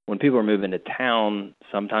 When people are moving to town,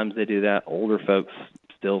 sometimes they do that. Older folks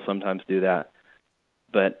still sometimes do that.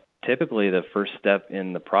 But typically the first step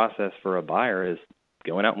in the process for a buyer is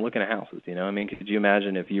going out and looking at houses. Could you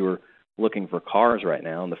imagine if you were looking for cars right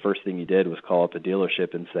now and the first thing you did was call up a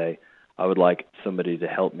dealership and say, I would like somebody to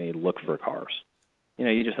help me look for cars.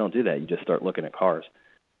 You just don't do that. You just start looking at cars.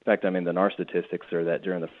 In fact, the NAR statistics are that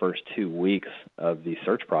during the first 2 weeks of the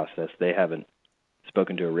search process, they haven't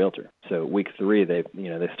spoken to a realtor. So week 3, they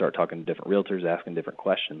start talking to different realtors, asking different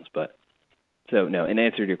questions. But so no, in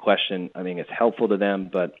answer to your question, it's helpful to them,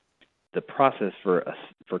 but the process for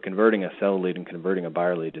converting a seller lead and converting a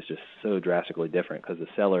buyer lead is just so drastically different because the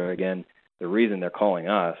seller, again, the reason they're calling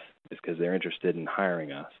us is because they're interested in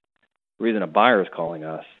hiring us. The reason a buyer is calling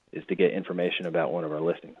us is to get information about one of our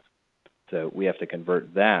listings. So we have to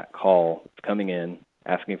convert that call coming in,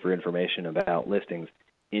 asking for information about listings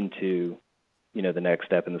into, the next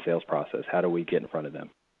step in the sales process. How do we get in front of them?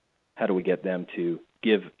 How do we get them to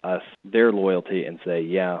give us their loyalty and say,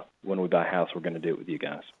 yeah, when we buy a house, we're going to do it with you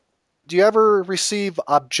guys? Do you ever receive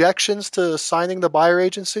objections to signing the buyer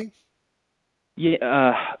agency?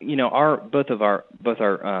 Yeah, both our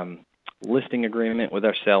listing agreement with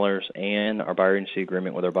our sellers and our buyer agency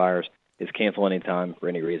agreement with our buyers is cancel anytime for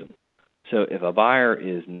any reason. So if a buyer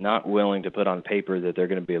is not willing to put on paper that they're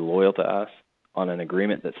going to be loyal to us on an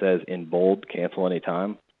agreement that says in bold, cancel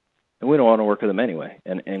anytime, then we don't want to work with them anyway.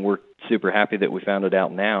 And we're super happy that we found it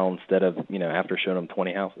out now instead of, after showing them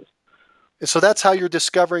 20 houses. So that's how you're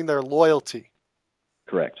discovering their loyalty.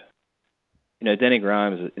 Correct. Denny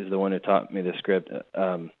Grimes is the one who taught me the script.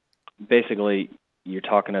 Basically, you're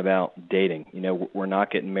talking about dating. We're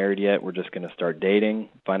not getting married yet. We're just going to start dating,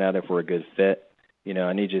 find out if we're a good fit.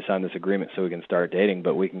 I need you to sign this agreement so we can start dating,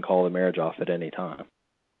 but we can call the marriage off at any time.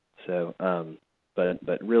 So,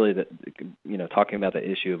 but really, talking about the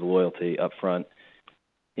issue of loyalty up front,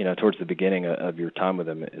 towards the beginning of your time with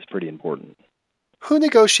them is pretty important. Who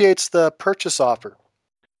negotiates the purchase offer?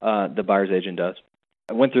 The buyer's agent does.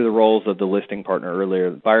 I went through the roles of the listing partner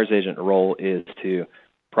earlier. The buyer's agent role is to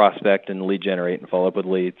prospect and lead generate and follow up with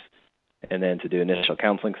leads, and then to do initial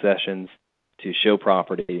counseling sessions, to show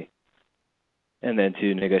property, and then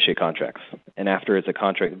to negotiate contracts. And after it's a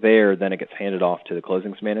contract there, then it gets handed off to the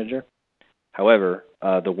closings manager. However,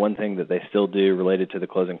 the one thing that they still do related to the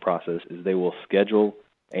closing process is they will schedule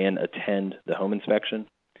and attend the home inspection,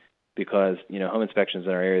 because home inspections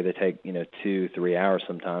in our area, they take 2-3 hours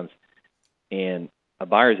sometimes, and a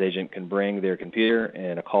buyer's agent can bring their computer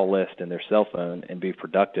and a call list and their cell phone and be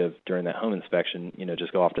productive during that home inspection.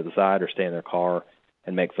 Just go off to the side or stay in their car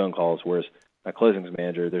and make phone calls, whereas my closings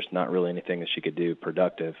manager, there's not really anything that she could do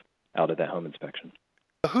productive out of that home inspection.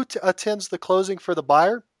 Who attends the closing for the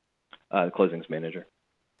buyer? The closings manager.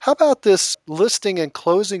 How about this listing and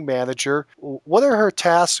closing manager? What are her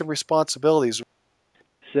tasks and responsibilities?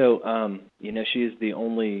 So, she's the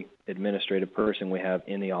only administrative person we have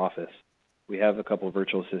in the office. We have a couple of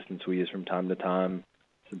virtual assistants we use from time to time,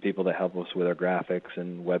 some people that help us with our graphics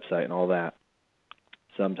and website and all that.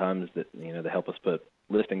 Sometimes they help us put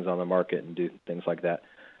listings on the market and do things like that.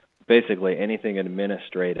 Basically, anything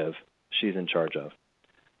administrative, she's in charge of.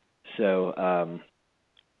 So, I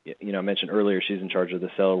mentioned earlier she's in charge of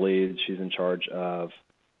the seller leads. She's in charge of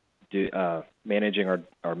managing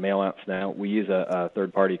our mail-outs now. We use a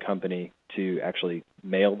third-party company to actually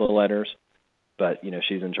mail the letters, but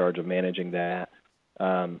she's in charge of managing that.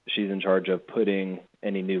 She's in charge of putting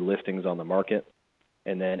any new listings on the market,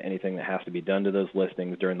 and then anything that has to be done to those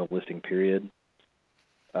listings during the listing period.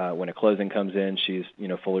 When a closing comes in, she's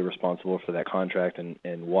fully responsible for that contract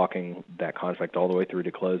and walking that contract all the way through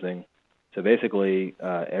to closing. So basically,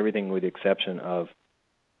 everything with the exception of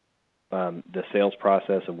the sales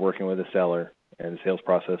process of working with a seller and the sales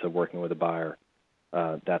process of working with a buyer,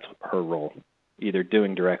 that's her role, either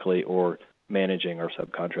doing directly or managing our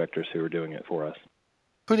subcontractors who are doing it for us.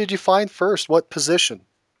 Who did you find first? What position?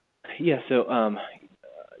 Yeah, so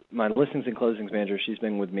my listings and closings manager, she's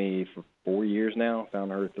been with me for 4 years now.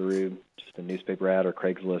 Found her through just a newspaper ad or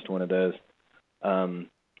Craigslist, one of those.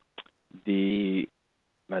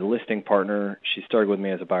 My listing partner, she started with me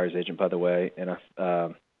as a buyer's agent, by the way, and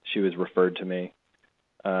she was referred to me.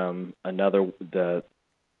 One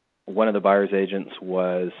of the buyer's agents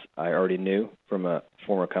was I already knew from a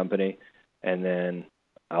former company, and then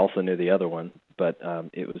I also knew the other one, but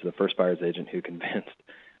it was the first buyer's agent who convinced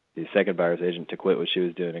the second buyer's agent to quit what she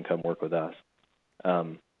was doing and come work with us.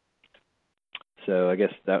 So I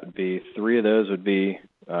guess that would be 3 of those would be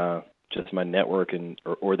just my network,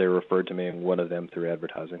 or they referred to me, and one of them through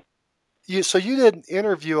advertising. So you didn't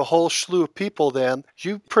interview a whole slew of people then.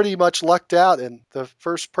 You pretty much lucked out, and the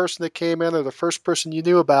first person that came in or the first person you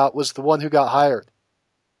knew about was the one who got hired.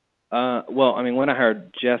 When I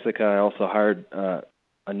hired Jessica, I also hired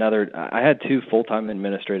I had 2 full-time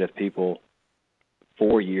administrative people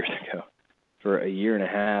 4 years ago for a year and a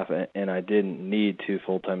half, and I didn't need 2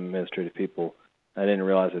 full-time administrative people. I didn't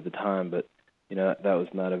realize at the time, but that was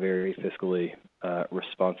not a very fiscally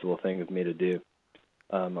responsible thing of me to do.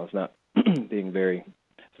 I was not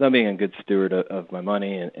being a good steward of my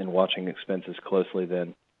money and watching expenses closely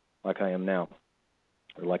then, like I am now,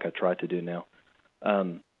 or like I try to do now.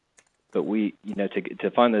 But we,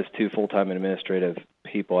 to find those 2 full-time administrative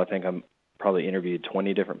people, I think I'm probably interviewed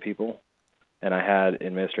 20 different people, and I had an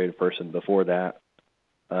administrative person before that,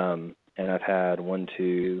 and I've had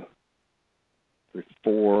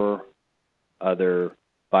 4 other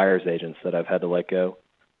buyer's agents that I've had to let go,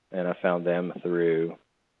 and I found them through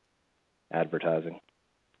advertising.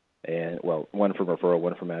 And one from referral,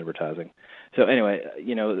 one from advertising. So anyway,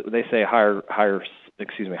 they say hire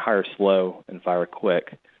slow and fire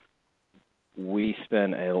quick. We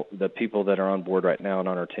spend the people that are on board right now and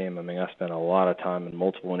on our team. I spent a lot of time in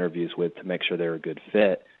multiple interviews to make sure they're a good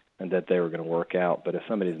fit and that they were going to work out. But if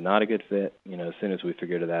somebody's not a good fit, as soon as we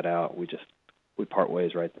figured that out, we part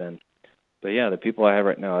ways right then. But yeah, the people I have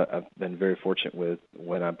right now, I've been very fortunate with.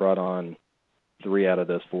 When I brought on 3 out of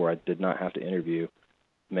those 4, I did not have to interview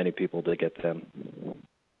many people to get them.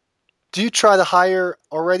 Do you try to hire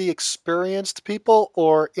already experienced people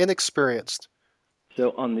or inexperienced?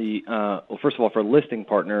 So on the well, first of all, for a listing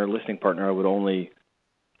partner, I would the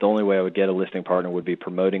only way I would get a listing partner would be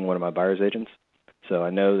promoting one of my buyer's agents. So I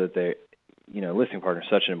know that listing partner is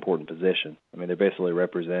such an important position. I mean, they're basically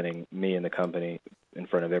representing me and the company in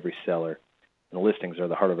front of every seller. And the listings are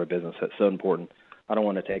the heart of our business. That's so important. I don't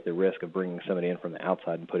want to take the risk of bringing somebody in from the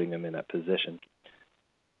outside and putting them in that position.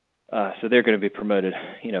 So they're going to be promoted,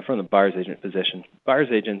 from the buyer's agent position. Buyer's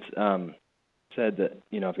agents said that,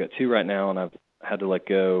 I've got 2 right now, and I've had to let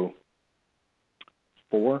go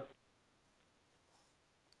 4.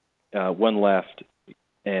 1 left,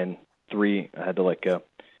 and 3 I had to let go.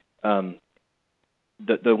 Well,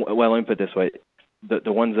 let me put it this way: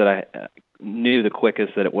 the ones that I knew the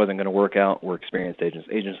quickest that it wasn't going to work out were experienced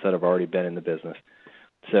agents that have already been in the business.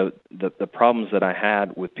 So the problems that I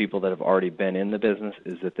had with people that have already been in the business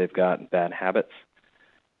is that they've got bad habits.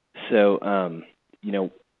 So,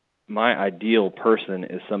 my ideal person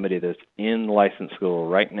is somebody that's in license school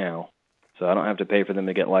right now. So I don't have to pay for them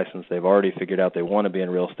to get licensed. They've already figured out they want to be in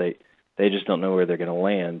real estate. They just don't know where they're going to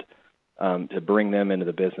land, to bring them into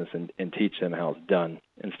the business and teach them how it's done,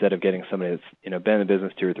 instead of getting somebody that's, been in the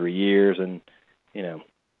business 2 or 3 years and,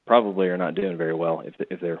 probably are not doing very well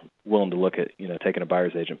if they're willing to look at, taking a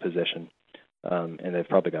buyer's agent position, and they've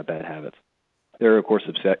probably got bad habits. There are, of course,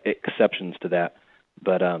 exceptions to that,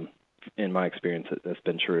 but in my experience, that's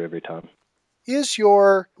been true every time. Is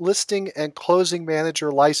your listing and closing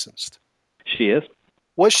manager licensed? She is.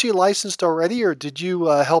 Was she licensed already, or did you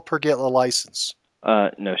help her get a license?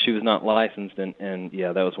 No, she was not licensed, and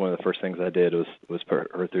yeah, that was one of the first things I did was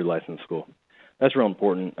put her through license school. That's real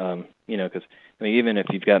important, because even if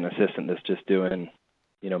you've got an assistant that's just doing,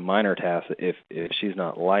 minor tasks, if she's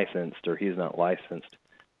not licensed or he's not licensed,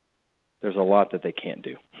 there's a lot that they can't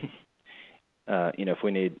do. If we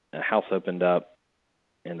need a house opened up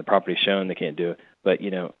and the property's shown, they can't do it. But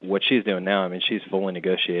what she's doing now, she's fully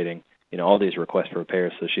negotiating, all these requests for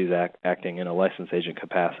repairs, so she's acting in a licensed agent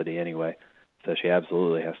capacity anyway. So she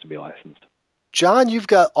absolutely has to be licensed. John, you've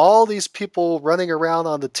got all these people running around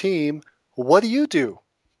on the team. What do you do?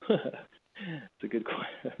 It's a good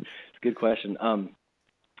question.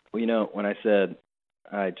 When I said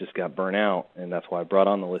I just got burnt out, and that's why I brought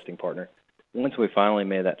on the listing partner, once we finally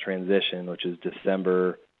made that transition, which is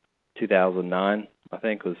December 2009, I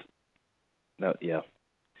think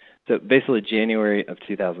So basically January of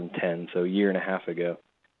 2010, so a year and a half ago,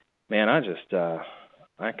 man,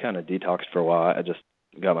 I kind of detoxed for a while. I just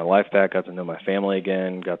got my life back, got to know my family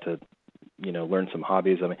again, got to, learn some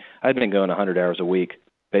hobbies. I'd been going 100 hours a week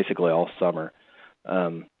basically all summer.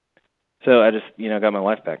 So I just, got my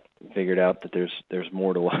life back, figured out that there's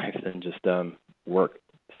more to life than just work.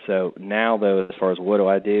 So now, though, as far as what do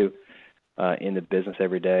I do in the business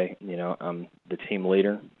every day, I'm the team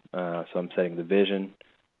leader, so I'm setting the vision.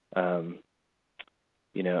 We're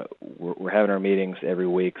having our meetings every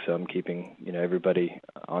week, so I'm keeping, everybody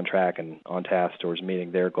on track and on task towards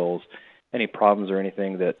meeting their goals. Any problems or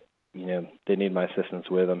anything that, they need my assistance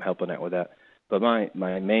with, I'm helping out with that. But my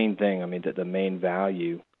main thing, the main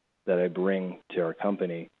value that I bring to our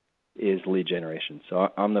company is lead generation.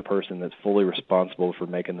 So I'm the person that's fully responsible for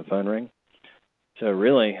making the phone ring. So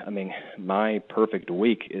really, my perfect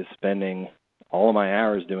week is spending all of my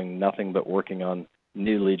hours doing nothing but working on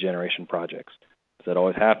new lead generation projects. Does that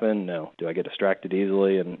always happen? No. Do I get distracted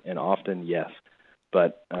easily and often? Yes.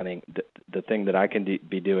 But the thing that I can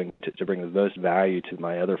be doing to bring the most value to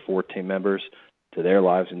my other 4 team members, to their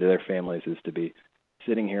lives and to their families, is to be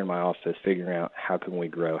sitting here in my office figuring out how can we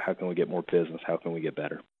grow, how can we get more business, how can we get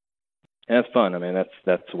better. And that's fun.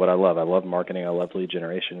 That's what I love. I love marketing. I love lead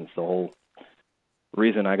generation. It's the whole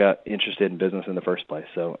reason I got interested in business in the first place.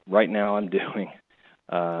 So right now I'm doing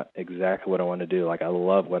exactly what I want to do. I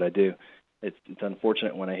love what I do. It's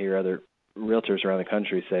unfortunate when I hear other realtors around the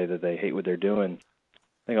country say that they hate what they're doing.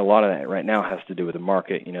 I think a lot of that right now has to do with the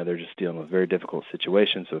market. They're just dealing with very difficult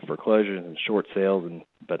situations with foreclosures and short sales,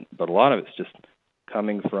 but a lot of it's just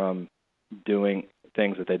coming from doing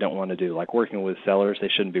things that they don't want to do, like working with sellers they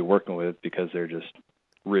shouldn't be working with because they're just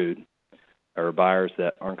rude, or buyers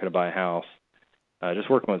that aren't going to buy a house, just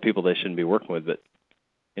working with people they shouldn't be working with. But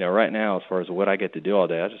right now, as far as what I get to do all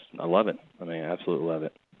day, I love it. I absolutely love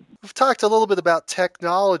it. We've talked a little bit about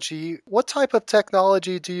technology. What type of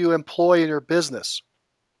technology do you employ in your business?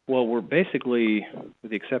 Well, we're basically,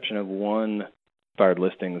 with the exception of one Inspired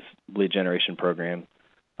Listings lead generation program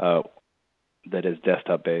that is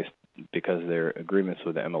desktop-based, because their agreements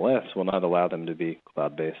with the MLS will not allow them to be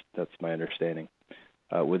cloud-based. That's my understanding.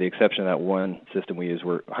 With the exception of that one system we use,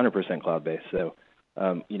 we're 100% cloud-based. So,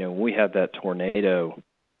 when we had that tornado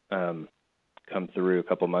come through a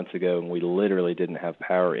couple months ago, and we literally didn't have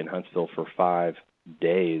power in Huntsville for 5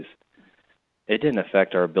 days, it didn't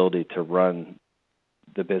affect our ability to run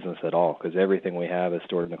the business at all, because everything we have is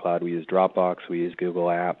stored in the cloud. We use Dropbox, we use Google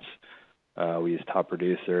Apps, we use Top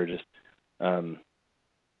Producer. Just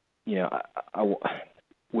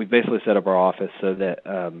we basically set up our office so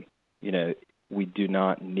that we do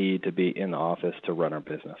not need to be in the office to run our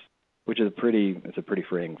business, which is it's a pretty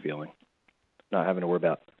freeing feeling, not having to worry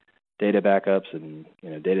about data backups and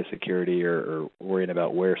data security or worrying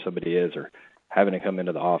about where somebody is or having to come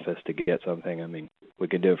into the office to get something. I mean, we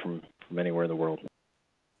can do it from anywhere in the world.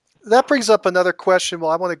 That brings up another question.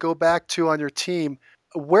 Well, I want to go back to on your team.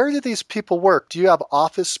 Where do these people work? Do you have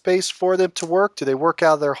office space for them to work? Do they work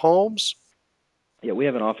out of their homes? Yeah, we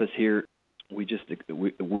have an office here.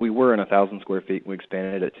 We were in 1,000 square feet. We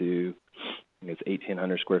expanded it to, I think it's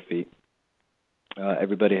 1,800 square feet.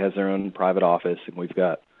 Everybody has their own private office, and we've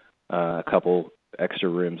got a couple extra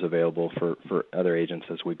rooms available for other agents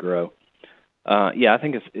as we grow. I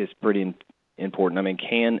think it's pretty important. I mean,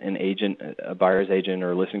 can an agent, a buyer's agent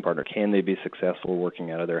or a listing partner, can they be successful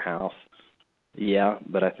working out of their house? Yeah,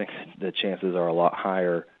 but I think the chances are a lot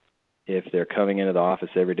higher if they're coming into the office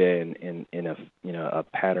every day in a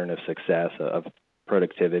pattern of success, of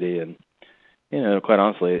productivity, and quite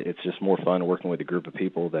honestly, it's just more fun working with a group of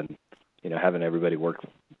people than having everybody work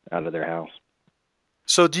out of their house.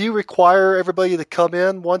 So do you require everybody to come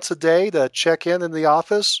in once a day to check in the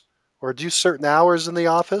office, or do certain hours in the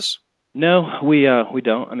office? No, we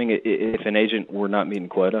don't. I mean, if an agent were not meeting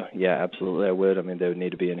quota, yeah, absolutely, I would. I mean, they would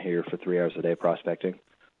need to be in here for 3 hours a day prospecting.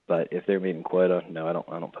 But if they're meeting quota, no, I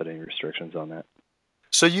don't put any restrictions on that.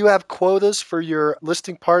 So you have quotas for your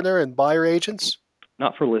listing partner and buyer agents?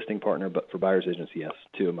 Not for listing partner, but for buyer's agents, yes,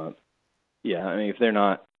 2 a month. Yeah, I mean, if they're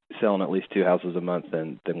not selling at least 2 houses a month,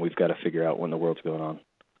 then we've got to figure out when the world's going on.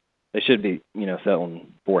 They should be,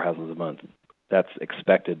 selling 4 houses a month. That's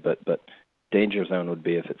expected, but danger zone would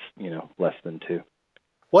be if it's, less than 2.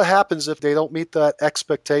 What happens if they don't meet that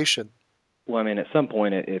expectation? Well, I mean, at some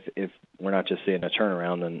point, if we're not just seeing a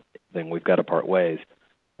turnaround, then we've got to part ways.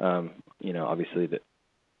 Obviously,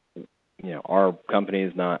 our company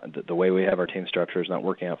is not, the way we have our team structure is not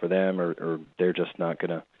working out for them, or they're just not going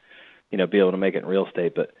to, be able to make it in real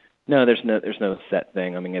estate. But no, there's no set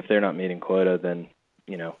thing. I mean, if they're not meeting quota, then,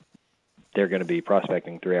 they're going to be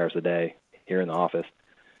prospecting 3 hours a day here in the office.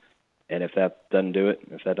 And if that doesn't do it,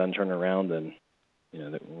 if that doesn't turn around, then,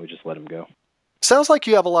 we just let them go. Sounds like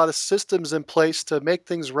you have a lot of systems in place to make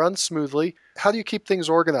things run smoothly. How do you keep things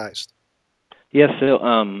organized? Yes,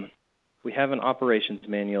 so we have an operations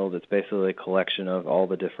manual that's basically a collection of all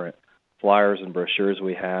the different flyers and brochures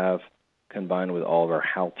we have combined with all of our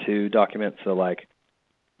how-to documents. So let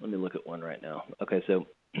me look at one right now. Okay, so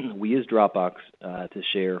we use Dropbox to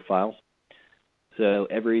share files. So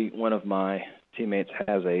every one of my teammates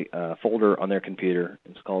has a folder on their computer.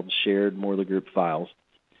 It's called Shared Morley Group Files.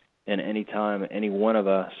 And anytime any one of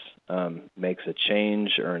us makes a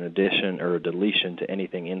change or an addition or a deletion to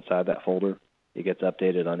anything inside that folder, it gets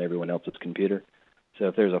updated on everyone else's computer. So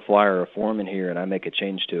if there's a flyer or a form in here and I make a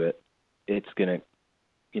change to it, it's going to,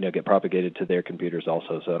 get propagated to their computers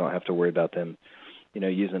also. So I don't have to worry about them,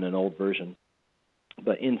 using an old version.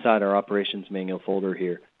 But inside our operations manual folder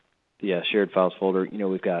here, the shared files folder,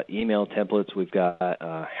 we've got email templates, we've got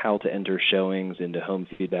how to enter showings into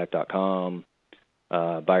homefeedback.com,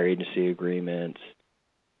 buyer agency agreements,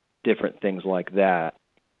 different things like that.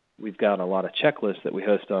 We've got a lot of checklists that we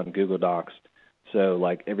host on Google Docs. So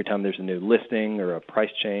every time there's a new listing or a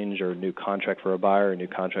price change or a new contract for a buyer, a new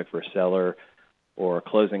contract for a seller, or a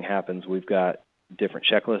closing happens, we've got different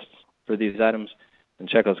checklists for these items, and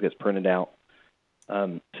checklist gets printed out.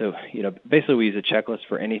 So basically we use a checklist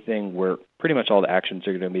for anything where pretty much all the actions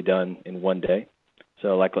are going to be done in one day.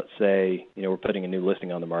 So let's say, we're putting a new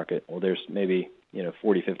listing on the market. Well, there's maybe,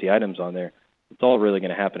 40, 50 items on there. It's all really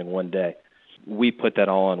going to happen in one day. We put that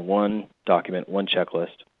all on one document, one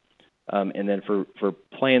checklist. And then for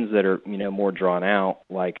plans that are, more drawn out,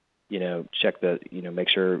 check make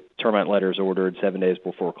sure termite letter is ordered 7 days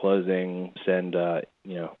before closing, send,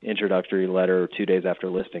 introductory letter 2 days after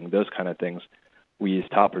listing, those kind of things. We use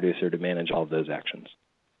Top Producer to manage all of those actions.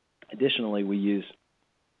 Additionally, we use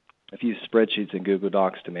a few spreadsheets in Google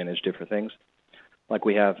Docs to manage different things.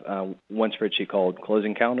 We have one spreadsheet called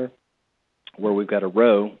Closing Calendar, where we've got a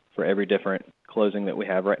row for every different closing that we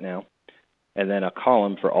have right now, and then a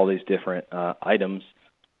column for all these different items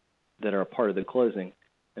that are a part of the closing.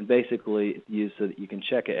 and basically it's used so that you can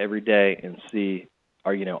check it every day and see,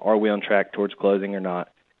 are we on track towards closing or not,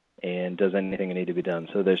 and does anything need to be done.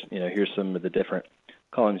 So there's, here's some of the different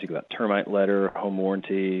columns. You got termite letter, home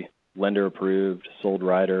warranty, lender approved, sold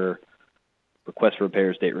rider, request for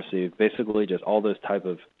repairs, date received. Basically just all those type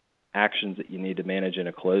of actions that you need to manage in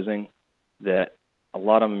a closing that a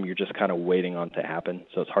lot of them you're just kind of waiting on to happen,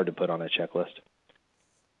 so it's hard to put on a checklist.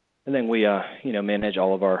 And then we, manage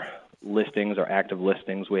all of our listings, our active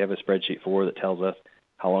listings. We have a spreadsheet for that tells us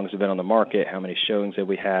how long has it been on the market, how many showings have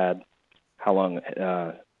we had, how long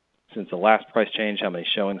since the last price change, how many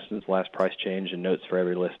showings since the last price change, and notes for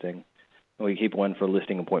every listing. And we keep one for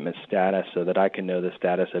listing appointment status so that I can know the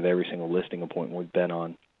status of every single listing appointment we've been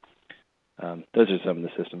on. Those are some of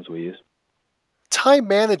the systems we use. Time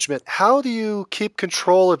management. How do you keep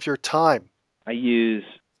control of your time? I use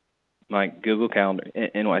my Google Calendar,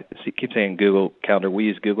 and I keep saying Google Calendar. We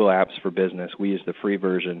use Google Apps for Business. We use the free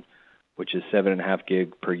version, which is 7.5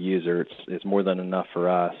 gig per user. It's more than enough for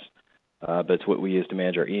us, but it's what we use to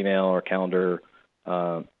manage our email, our calendar,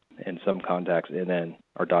 and some contacts, and then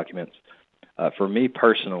our documents. For me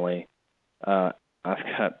personally, I've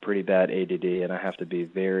got pretty bad ADD, and I have to be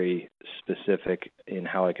very specific in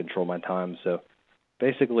how I control my time. So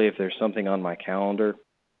basically, if there's something on my calendar,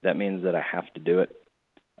 that means that I have to do it.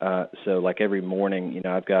 So like every morning,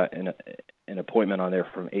 I've got an appointment on there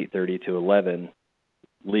from 8:30 to 11,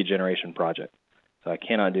 lead generation project. So I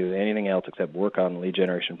cannot do anything else except work on the lead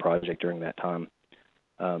generation project during that time.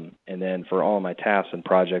 And then for all of my tasks and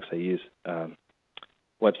projects, I use a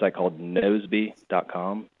website called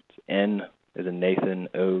Nozbe.com. It's N as in Nathan,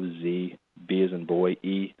 O-Z, B as in boy,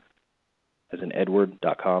 E as in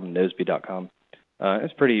Edward.com, Nozbe.com.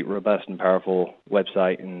 It's a pretty robust and powerful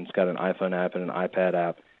website, and it's got an iPhone app and an iPad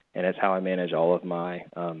app, and it's how I manage all of my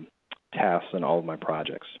tasks and all of my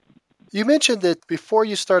projects. You mentioned that before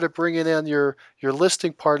you started bringing in your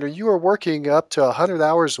listing partner, you were working up to 100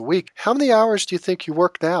 hours a week. How many hours do you think you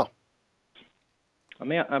work now? I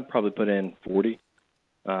mean, I probably put in 40.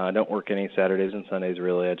 I don't work any Saturdays and Sundays,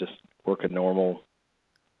 really. I just work a normal,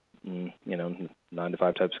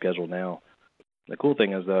 9-to-5 type schedule now. The cool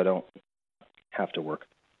thing is, though, I don't have to work.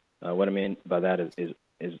 What I mean by that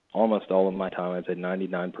is almost all of my time, I'd say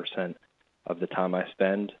 99% of the time I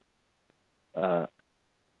spend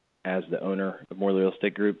as the owner of Morley Real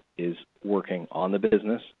Estate Group is working on the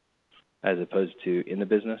business as opposed to in the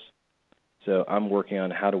business. So I'm working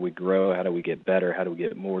on how do we grow, how do we get better, how do we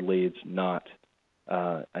get more leads, not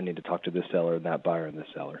I need to talk to this seller and that buyer and this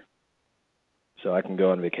seller. So I can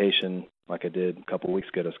go on vacation like I did a couple of weeks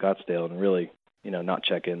ago to Scottsdale and really, not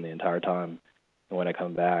check in the entire time. And when I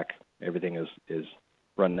come back, everything is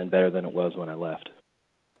running better than it was when I left.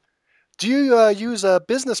 Do you use a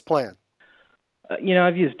business plan?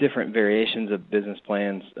 I've used different variations of business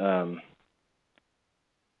plans. When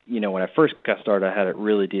I first got started, I had it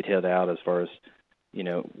really detailed out as far as,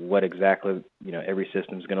 what exactly, every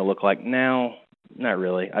system is going to look like. Now, not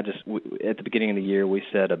really. At the beginning of the year, we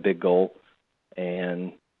set a big goal,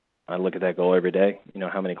 and I look at that goal every day,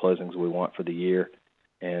 how many closings we want for the year,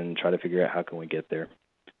 and try to figure out how can we get there.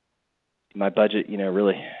 My budget,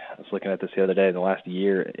 really, I was looking at this the other day. In the last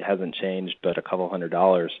year, it hasn't changed, but a couple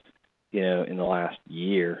 $100, in the last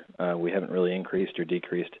year. We haven't really increased or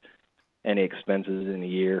decreased any expenses in the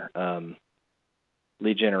year.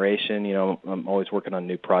 Lead generation, I'm always working on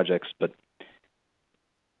new projects, but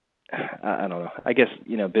I don't know. I guess,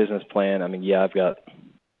 business plan, I've got,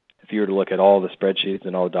 if you were to look at all the spreadsheets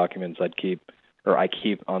and all the documents I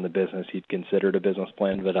keep on the business, you'd consider it a business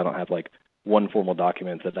plan, but I don't have like one formal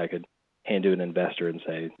document that I could hand to an investor and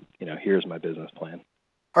say, here's my business plan.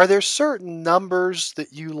 Are there certain numbers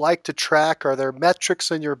that you like to track? Are there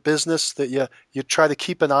metrics in your business that you try to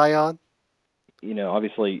keep an eye on?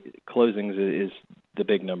 Obviously closings is the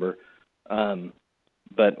big number.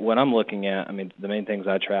 But what I'm looking at, the main things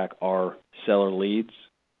I track are seller leads,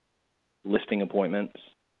 listing appointments,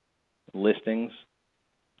 listings,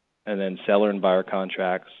 and then seller and buyer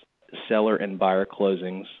contracts, seller and buyer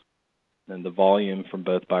closings, and the volume from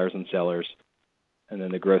both buyers and sellers, and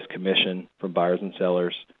then the gross commission from buyers and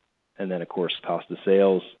sellers, and then, of course, cost of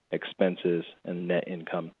sales, expenses, and net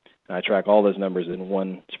income. And I track all those numbers in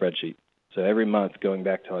one spreadsheet. So every month, going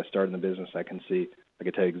back till I started in the business, I can tell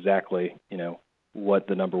you exactly, what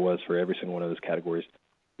the number was for every single one of those categories.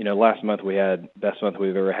 Last month we had best month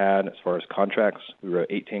we've ever had as far as contracts. We wrote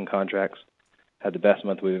 18 contracts. Had the best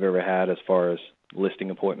month we've ever had as far as listing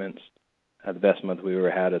appointments. Had the best month we've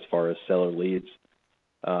ever had as far as seller leads.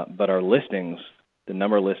 But our listings, the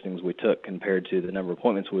number of listings we took compared to the number of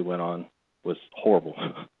appointments we went on was horrible.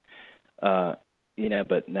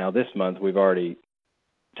 But now this month we've already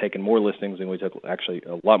taken more listings than we took, actually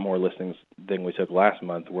a lot more listings than we took last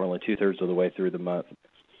month. We're only 2/3 of the way through the month,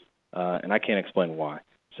 and I can't explain why.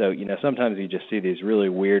 So, sometimes you just see these really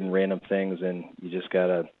weird and random things, and you just got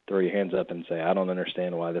to throw your hands up and say, I don't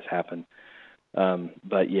understand why this happened.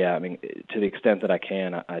 But, yeah, I mean, to the extent that I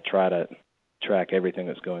can, I try to track everything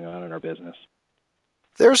that's going on in our business.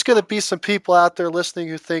 There's going to be some people out there listening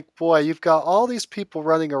who think, boy, you've got all these people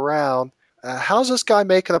running around. How's this guy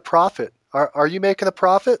making a profit? Are you making a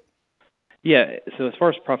profit? Yeah, so as far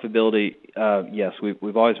as profitability, yes,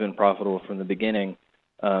 we've always been profitable from the beginning.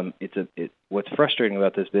 What's frustrating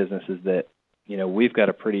about this business is that, we've got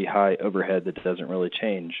a pretty high overhead that doesn't really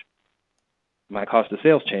change. My cost of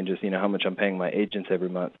sales changes, how much I'm paying my agents every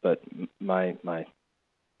month, but my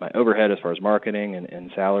overhead as far as marketing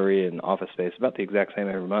and salary and office space, about the exact same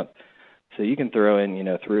every month. So you can throw in,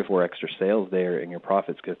 3 or 4 extra sales there and your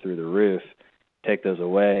profits go through the roof. Take those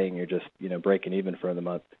away and you're just, breaking even for the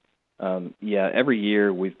month. Every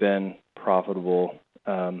year we've been profitable.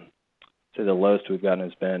 So the lowest we've gotten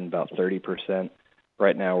has been about 30%.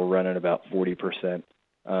 Right now we're running about 40%,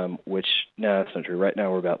 which, no, that's not true. Right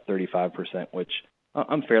now we're about 35%, which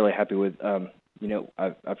I'm fairly happy with.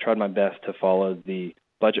 I've tried my best to follow the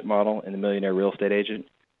budget model in The Millionaire Real Estate Agent,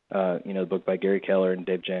 the book by Gary Keller and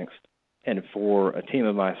Dave Jenks. And for a team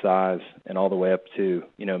of my size and all the way up to,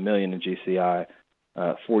 $1 million in GCI,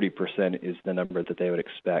 40% is the number that they would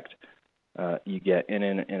expect you get. And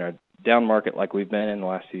in a down market like we've been in the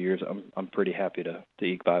last few years, I'm pretty happy to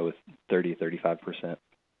eke by with 30-35%.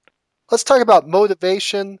 Let's talk about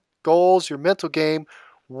motivation, goals, your mental game.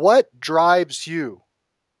 What drives you?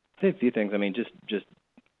 I'd say a few things. I mean, just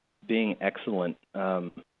being excellent.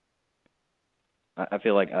 I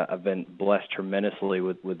feel like I've been blessed tremendously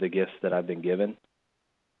with the gifts that I've been given.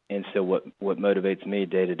 And so what motivates me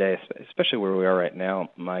day to day, especially where we are right now,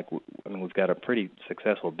 Mike, I mean, we've got a pretty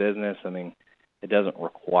successful business. I mean, it doesn't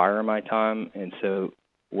require my time. And so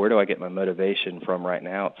where do I get my motivation from right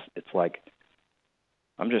now? It's like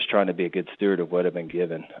I'm just trying to be a good steward of what I've been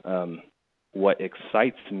given. What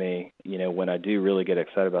excites me, when I do really get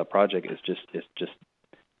excited about a project is just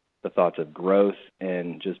the thoughts of growth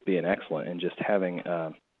and just being excellent and just having,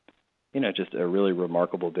 just a really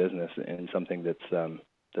remarkable business and something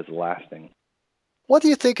that's lasting. What do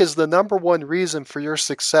you think is the number one reason for your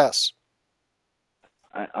success?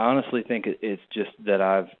 I honestly think it's just that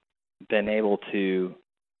I've been able to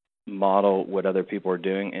model what other people are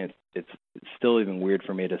doing, and it's still even weird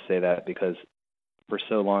for me to say that because for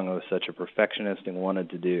so long I was such a perfectionist and wanted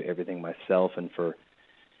to do everything myself and for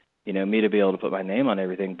me to be able to put my name on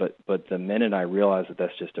everything, but the minute I realized that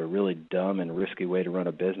that's just a really dumb and risky way to run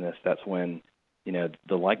a business, that's when,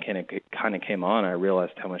 the light kind of came on. I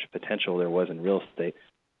realized how much potential there was in real estate.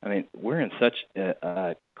 I mean, we're in such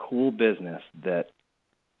a cool business that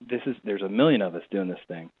there's a million of us doing this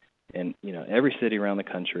thing in, every city around the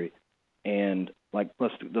country. And like,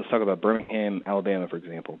 let's talk about Birmingham, Alabama, for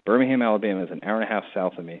example. Birmingham, Alabama is an hour and a half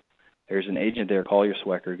south of me. There's an agent there, Collier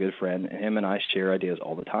Swecker, a good friend, and him and I share ideas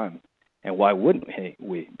all the time. And why wouldn't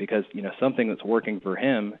we? Because, something that's working for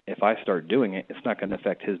him, if I start doing it, it's not going to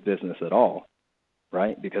affect his business at all,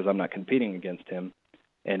 right? Because I'm not competing against him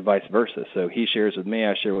and vice versa. So he shares with me,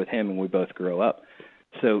 I share with him, and we both grow up.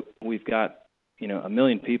 So we've got, 1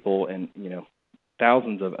 million people and,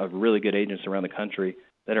 thousands of really good agents around the country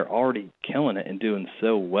that are already killing it and doing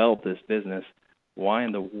so well with this business. Why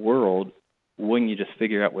in the world wouldn't you just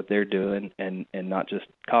figure out what they're doing and not just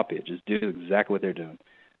copy it? Just do exactly what they're doing.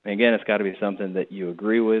 And again, it's got to be something that you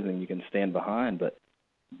agree with and you can stand behind, but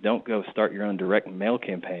don't go start your own direct mail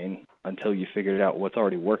campaign until you figured out what's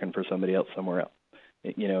already working for somebody else somewhere else,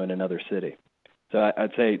 in another city. So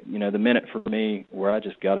I'd say, the minute for me where I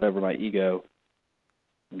just got over my ego,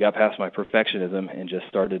 got past my perfectionism, and just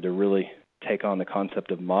started to really take on the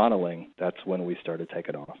concept of modeling, that's when we started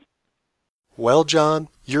taking off. Well, John,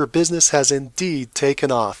 your business has indeed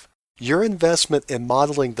taken off. Your investment in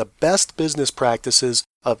modeling the best business practices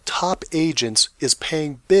of top agents is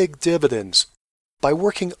paying big dividends. By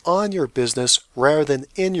working on your business rather than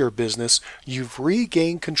in your business, you've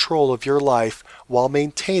regained control of your life while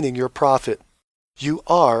maintaining your profit. You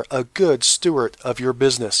are a good steward of your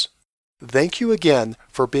business. Thank you again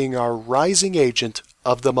for being our Rising Agent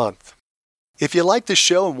of the Month. If you like the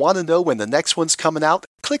show and want to know when the next one's coming out,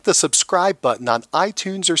 click the subscribe button on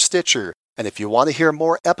iTunes or Stitcher. And if you want to hear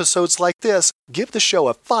more episodes like this, give the show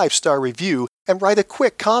a 5-star review and write a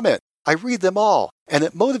quick comment. I read them all, and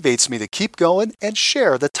it motivates me to keep going and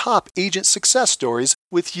share the top agent success stories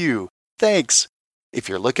with you. Thanks. If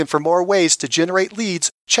you're looking for more ways to generate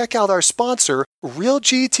leads, check out our sponsor,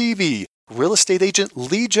 RealGTV, Real Estate Agent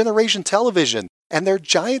Lead Generation Television. and their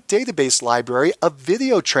giant database library of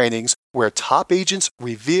video trainings where top agents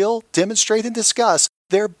reveal, demonstrate, and discuss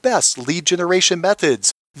their best lead generation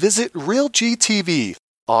methods. Visit RealGTV,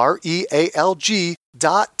 REALG.TV.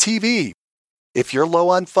 If you're low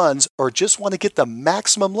on funds or just want to get the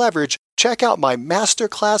maximum leverage, check out my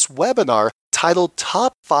masterclass webinar titled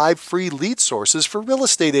Top 5 Free Lead Sources for Real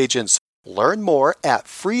Estate Agents. Learn more at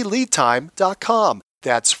freeleadtime.com.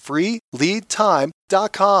 That's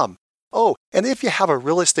freeleadtime.com. Oh, and if you have a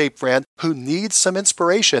real estate friend who needs some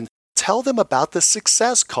inspiration, tell them about the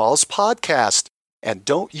Success Calls podcast. And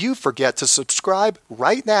don't you forget to subscribe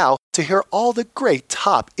right now to hear all the great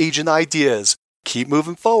top agent ideas. Keep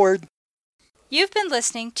moving forward. You've been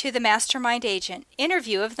listening to the Mastermind Agent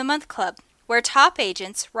Interview of the Month Club, where top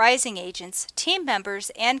agents, rising agents, team members,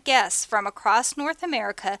 and guests from across North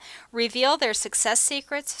America reveal their success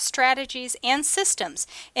secrets, strategies, and systems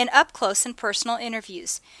in up-close and personal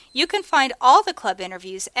interviews. You can find all the club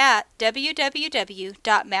interviews at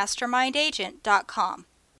www.mastermindagent.com.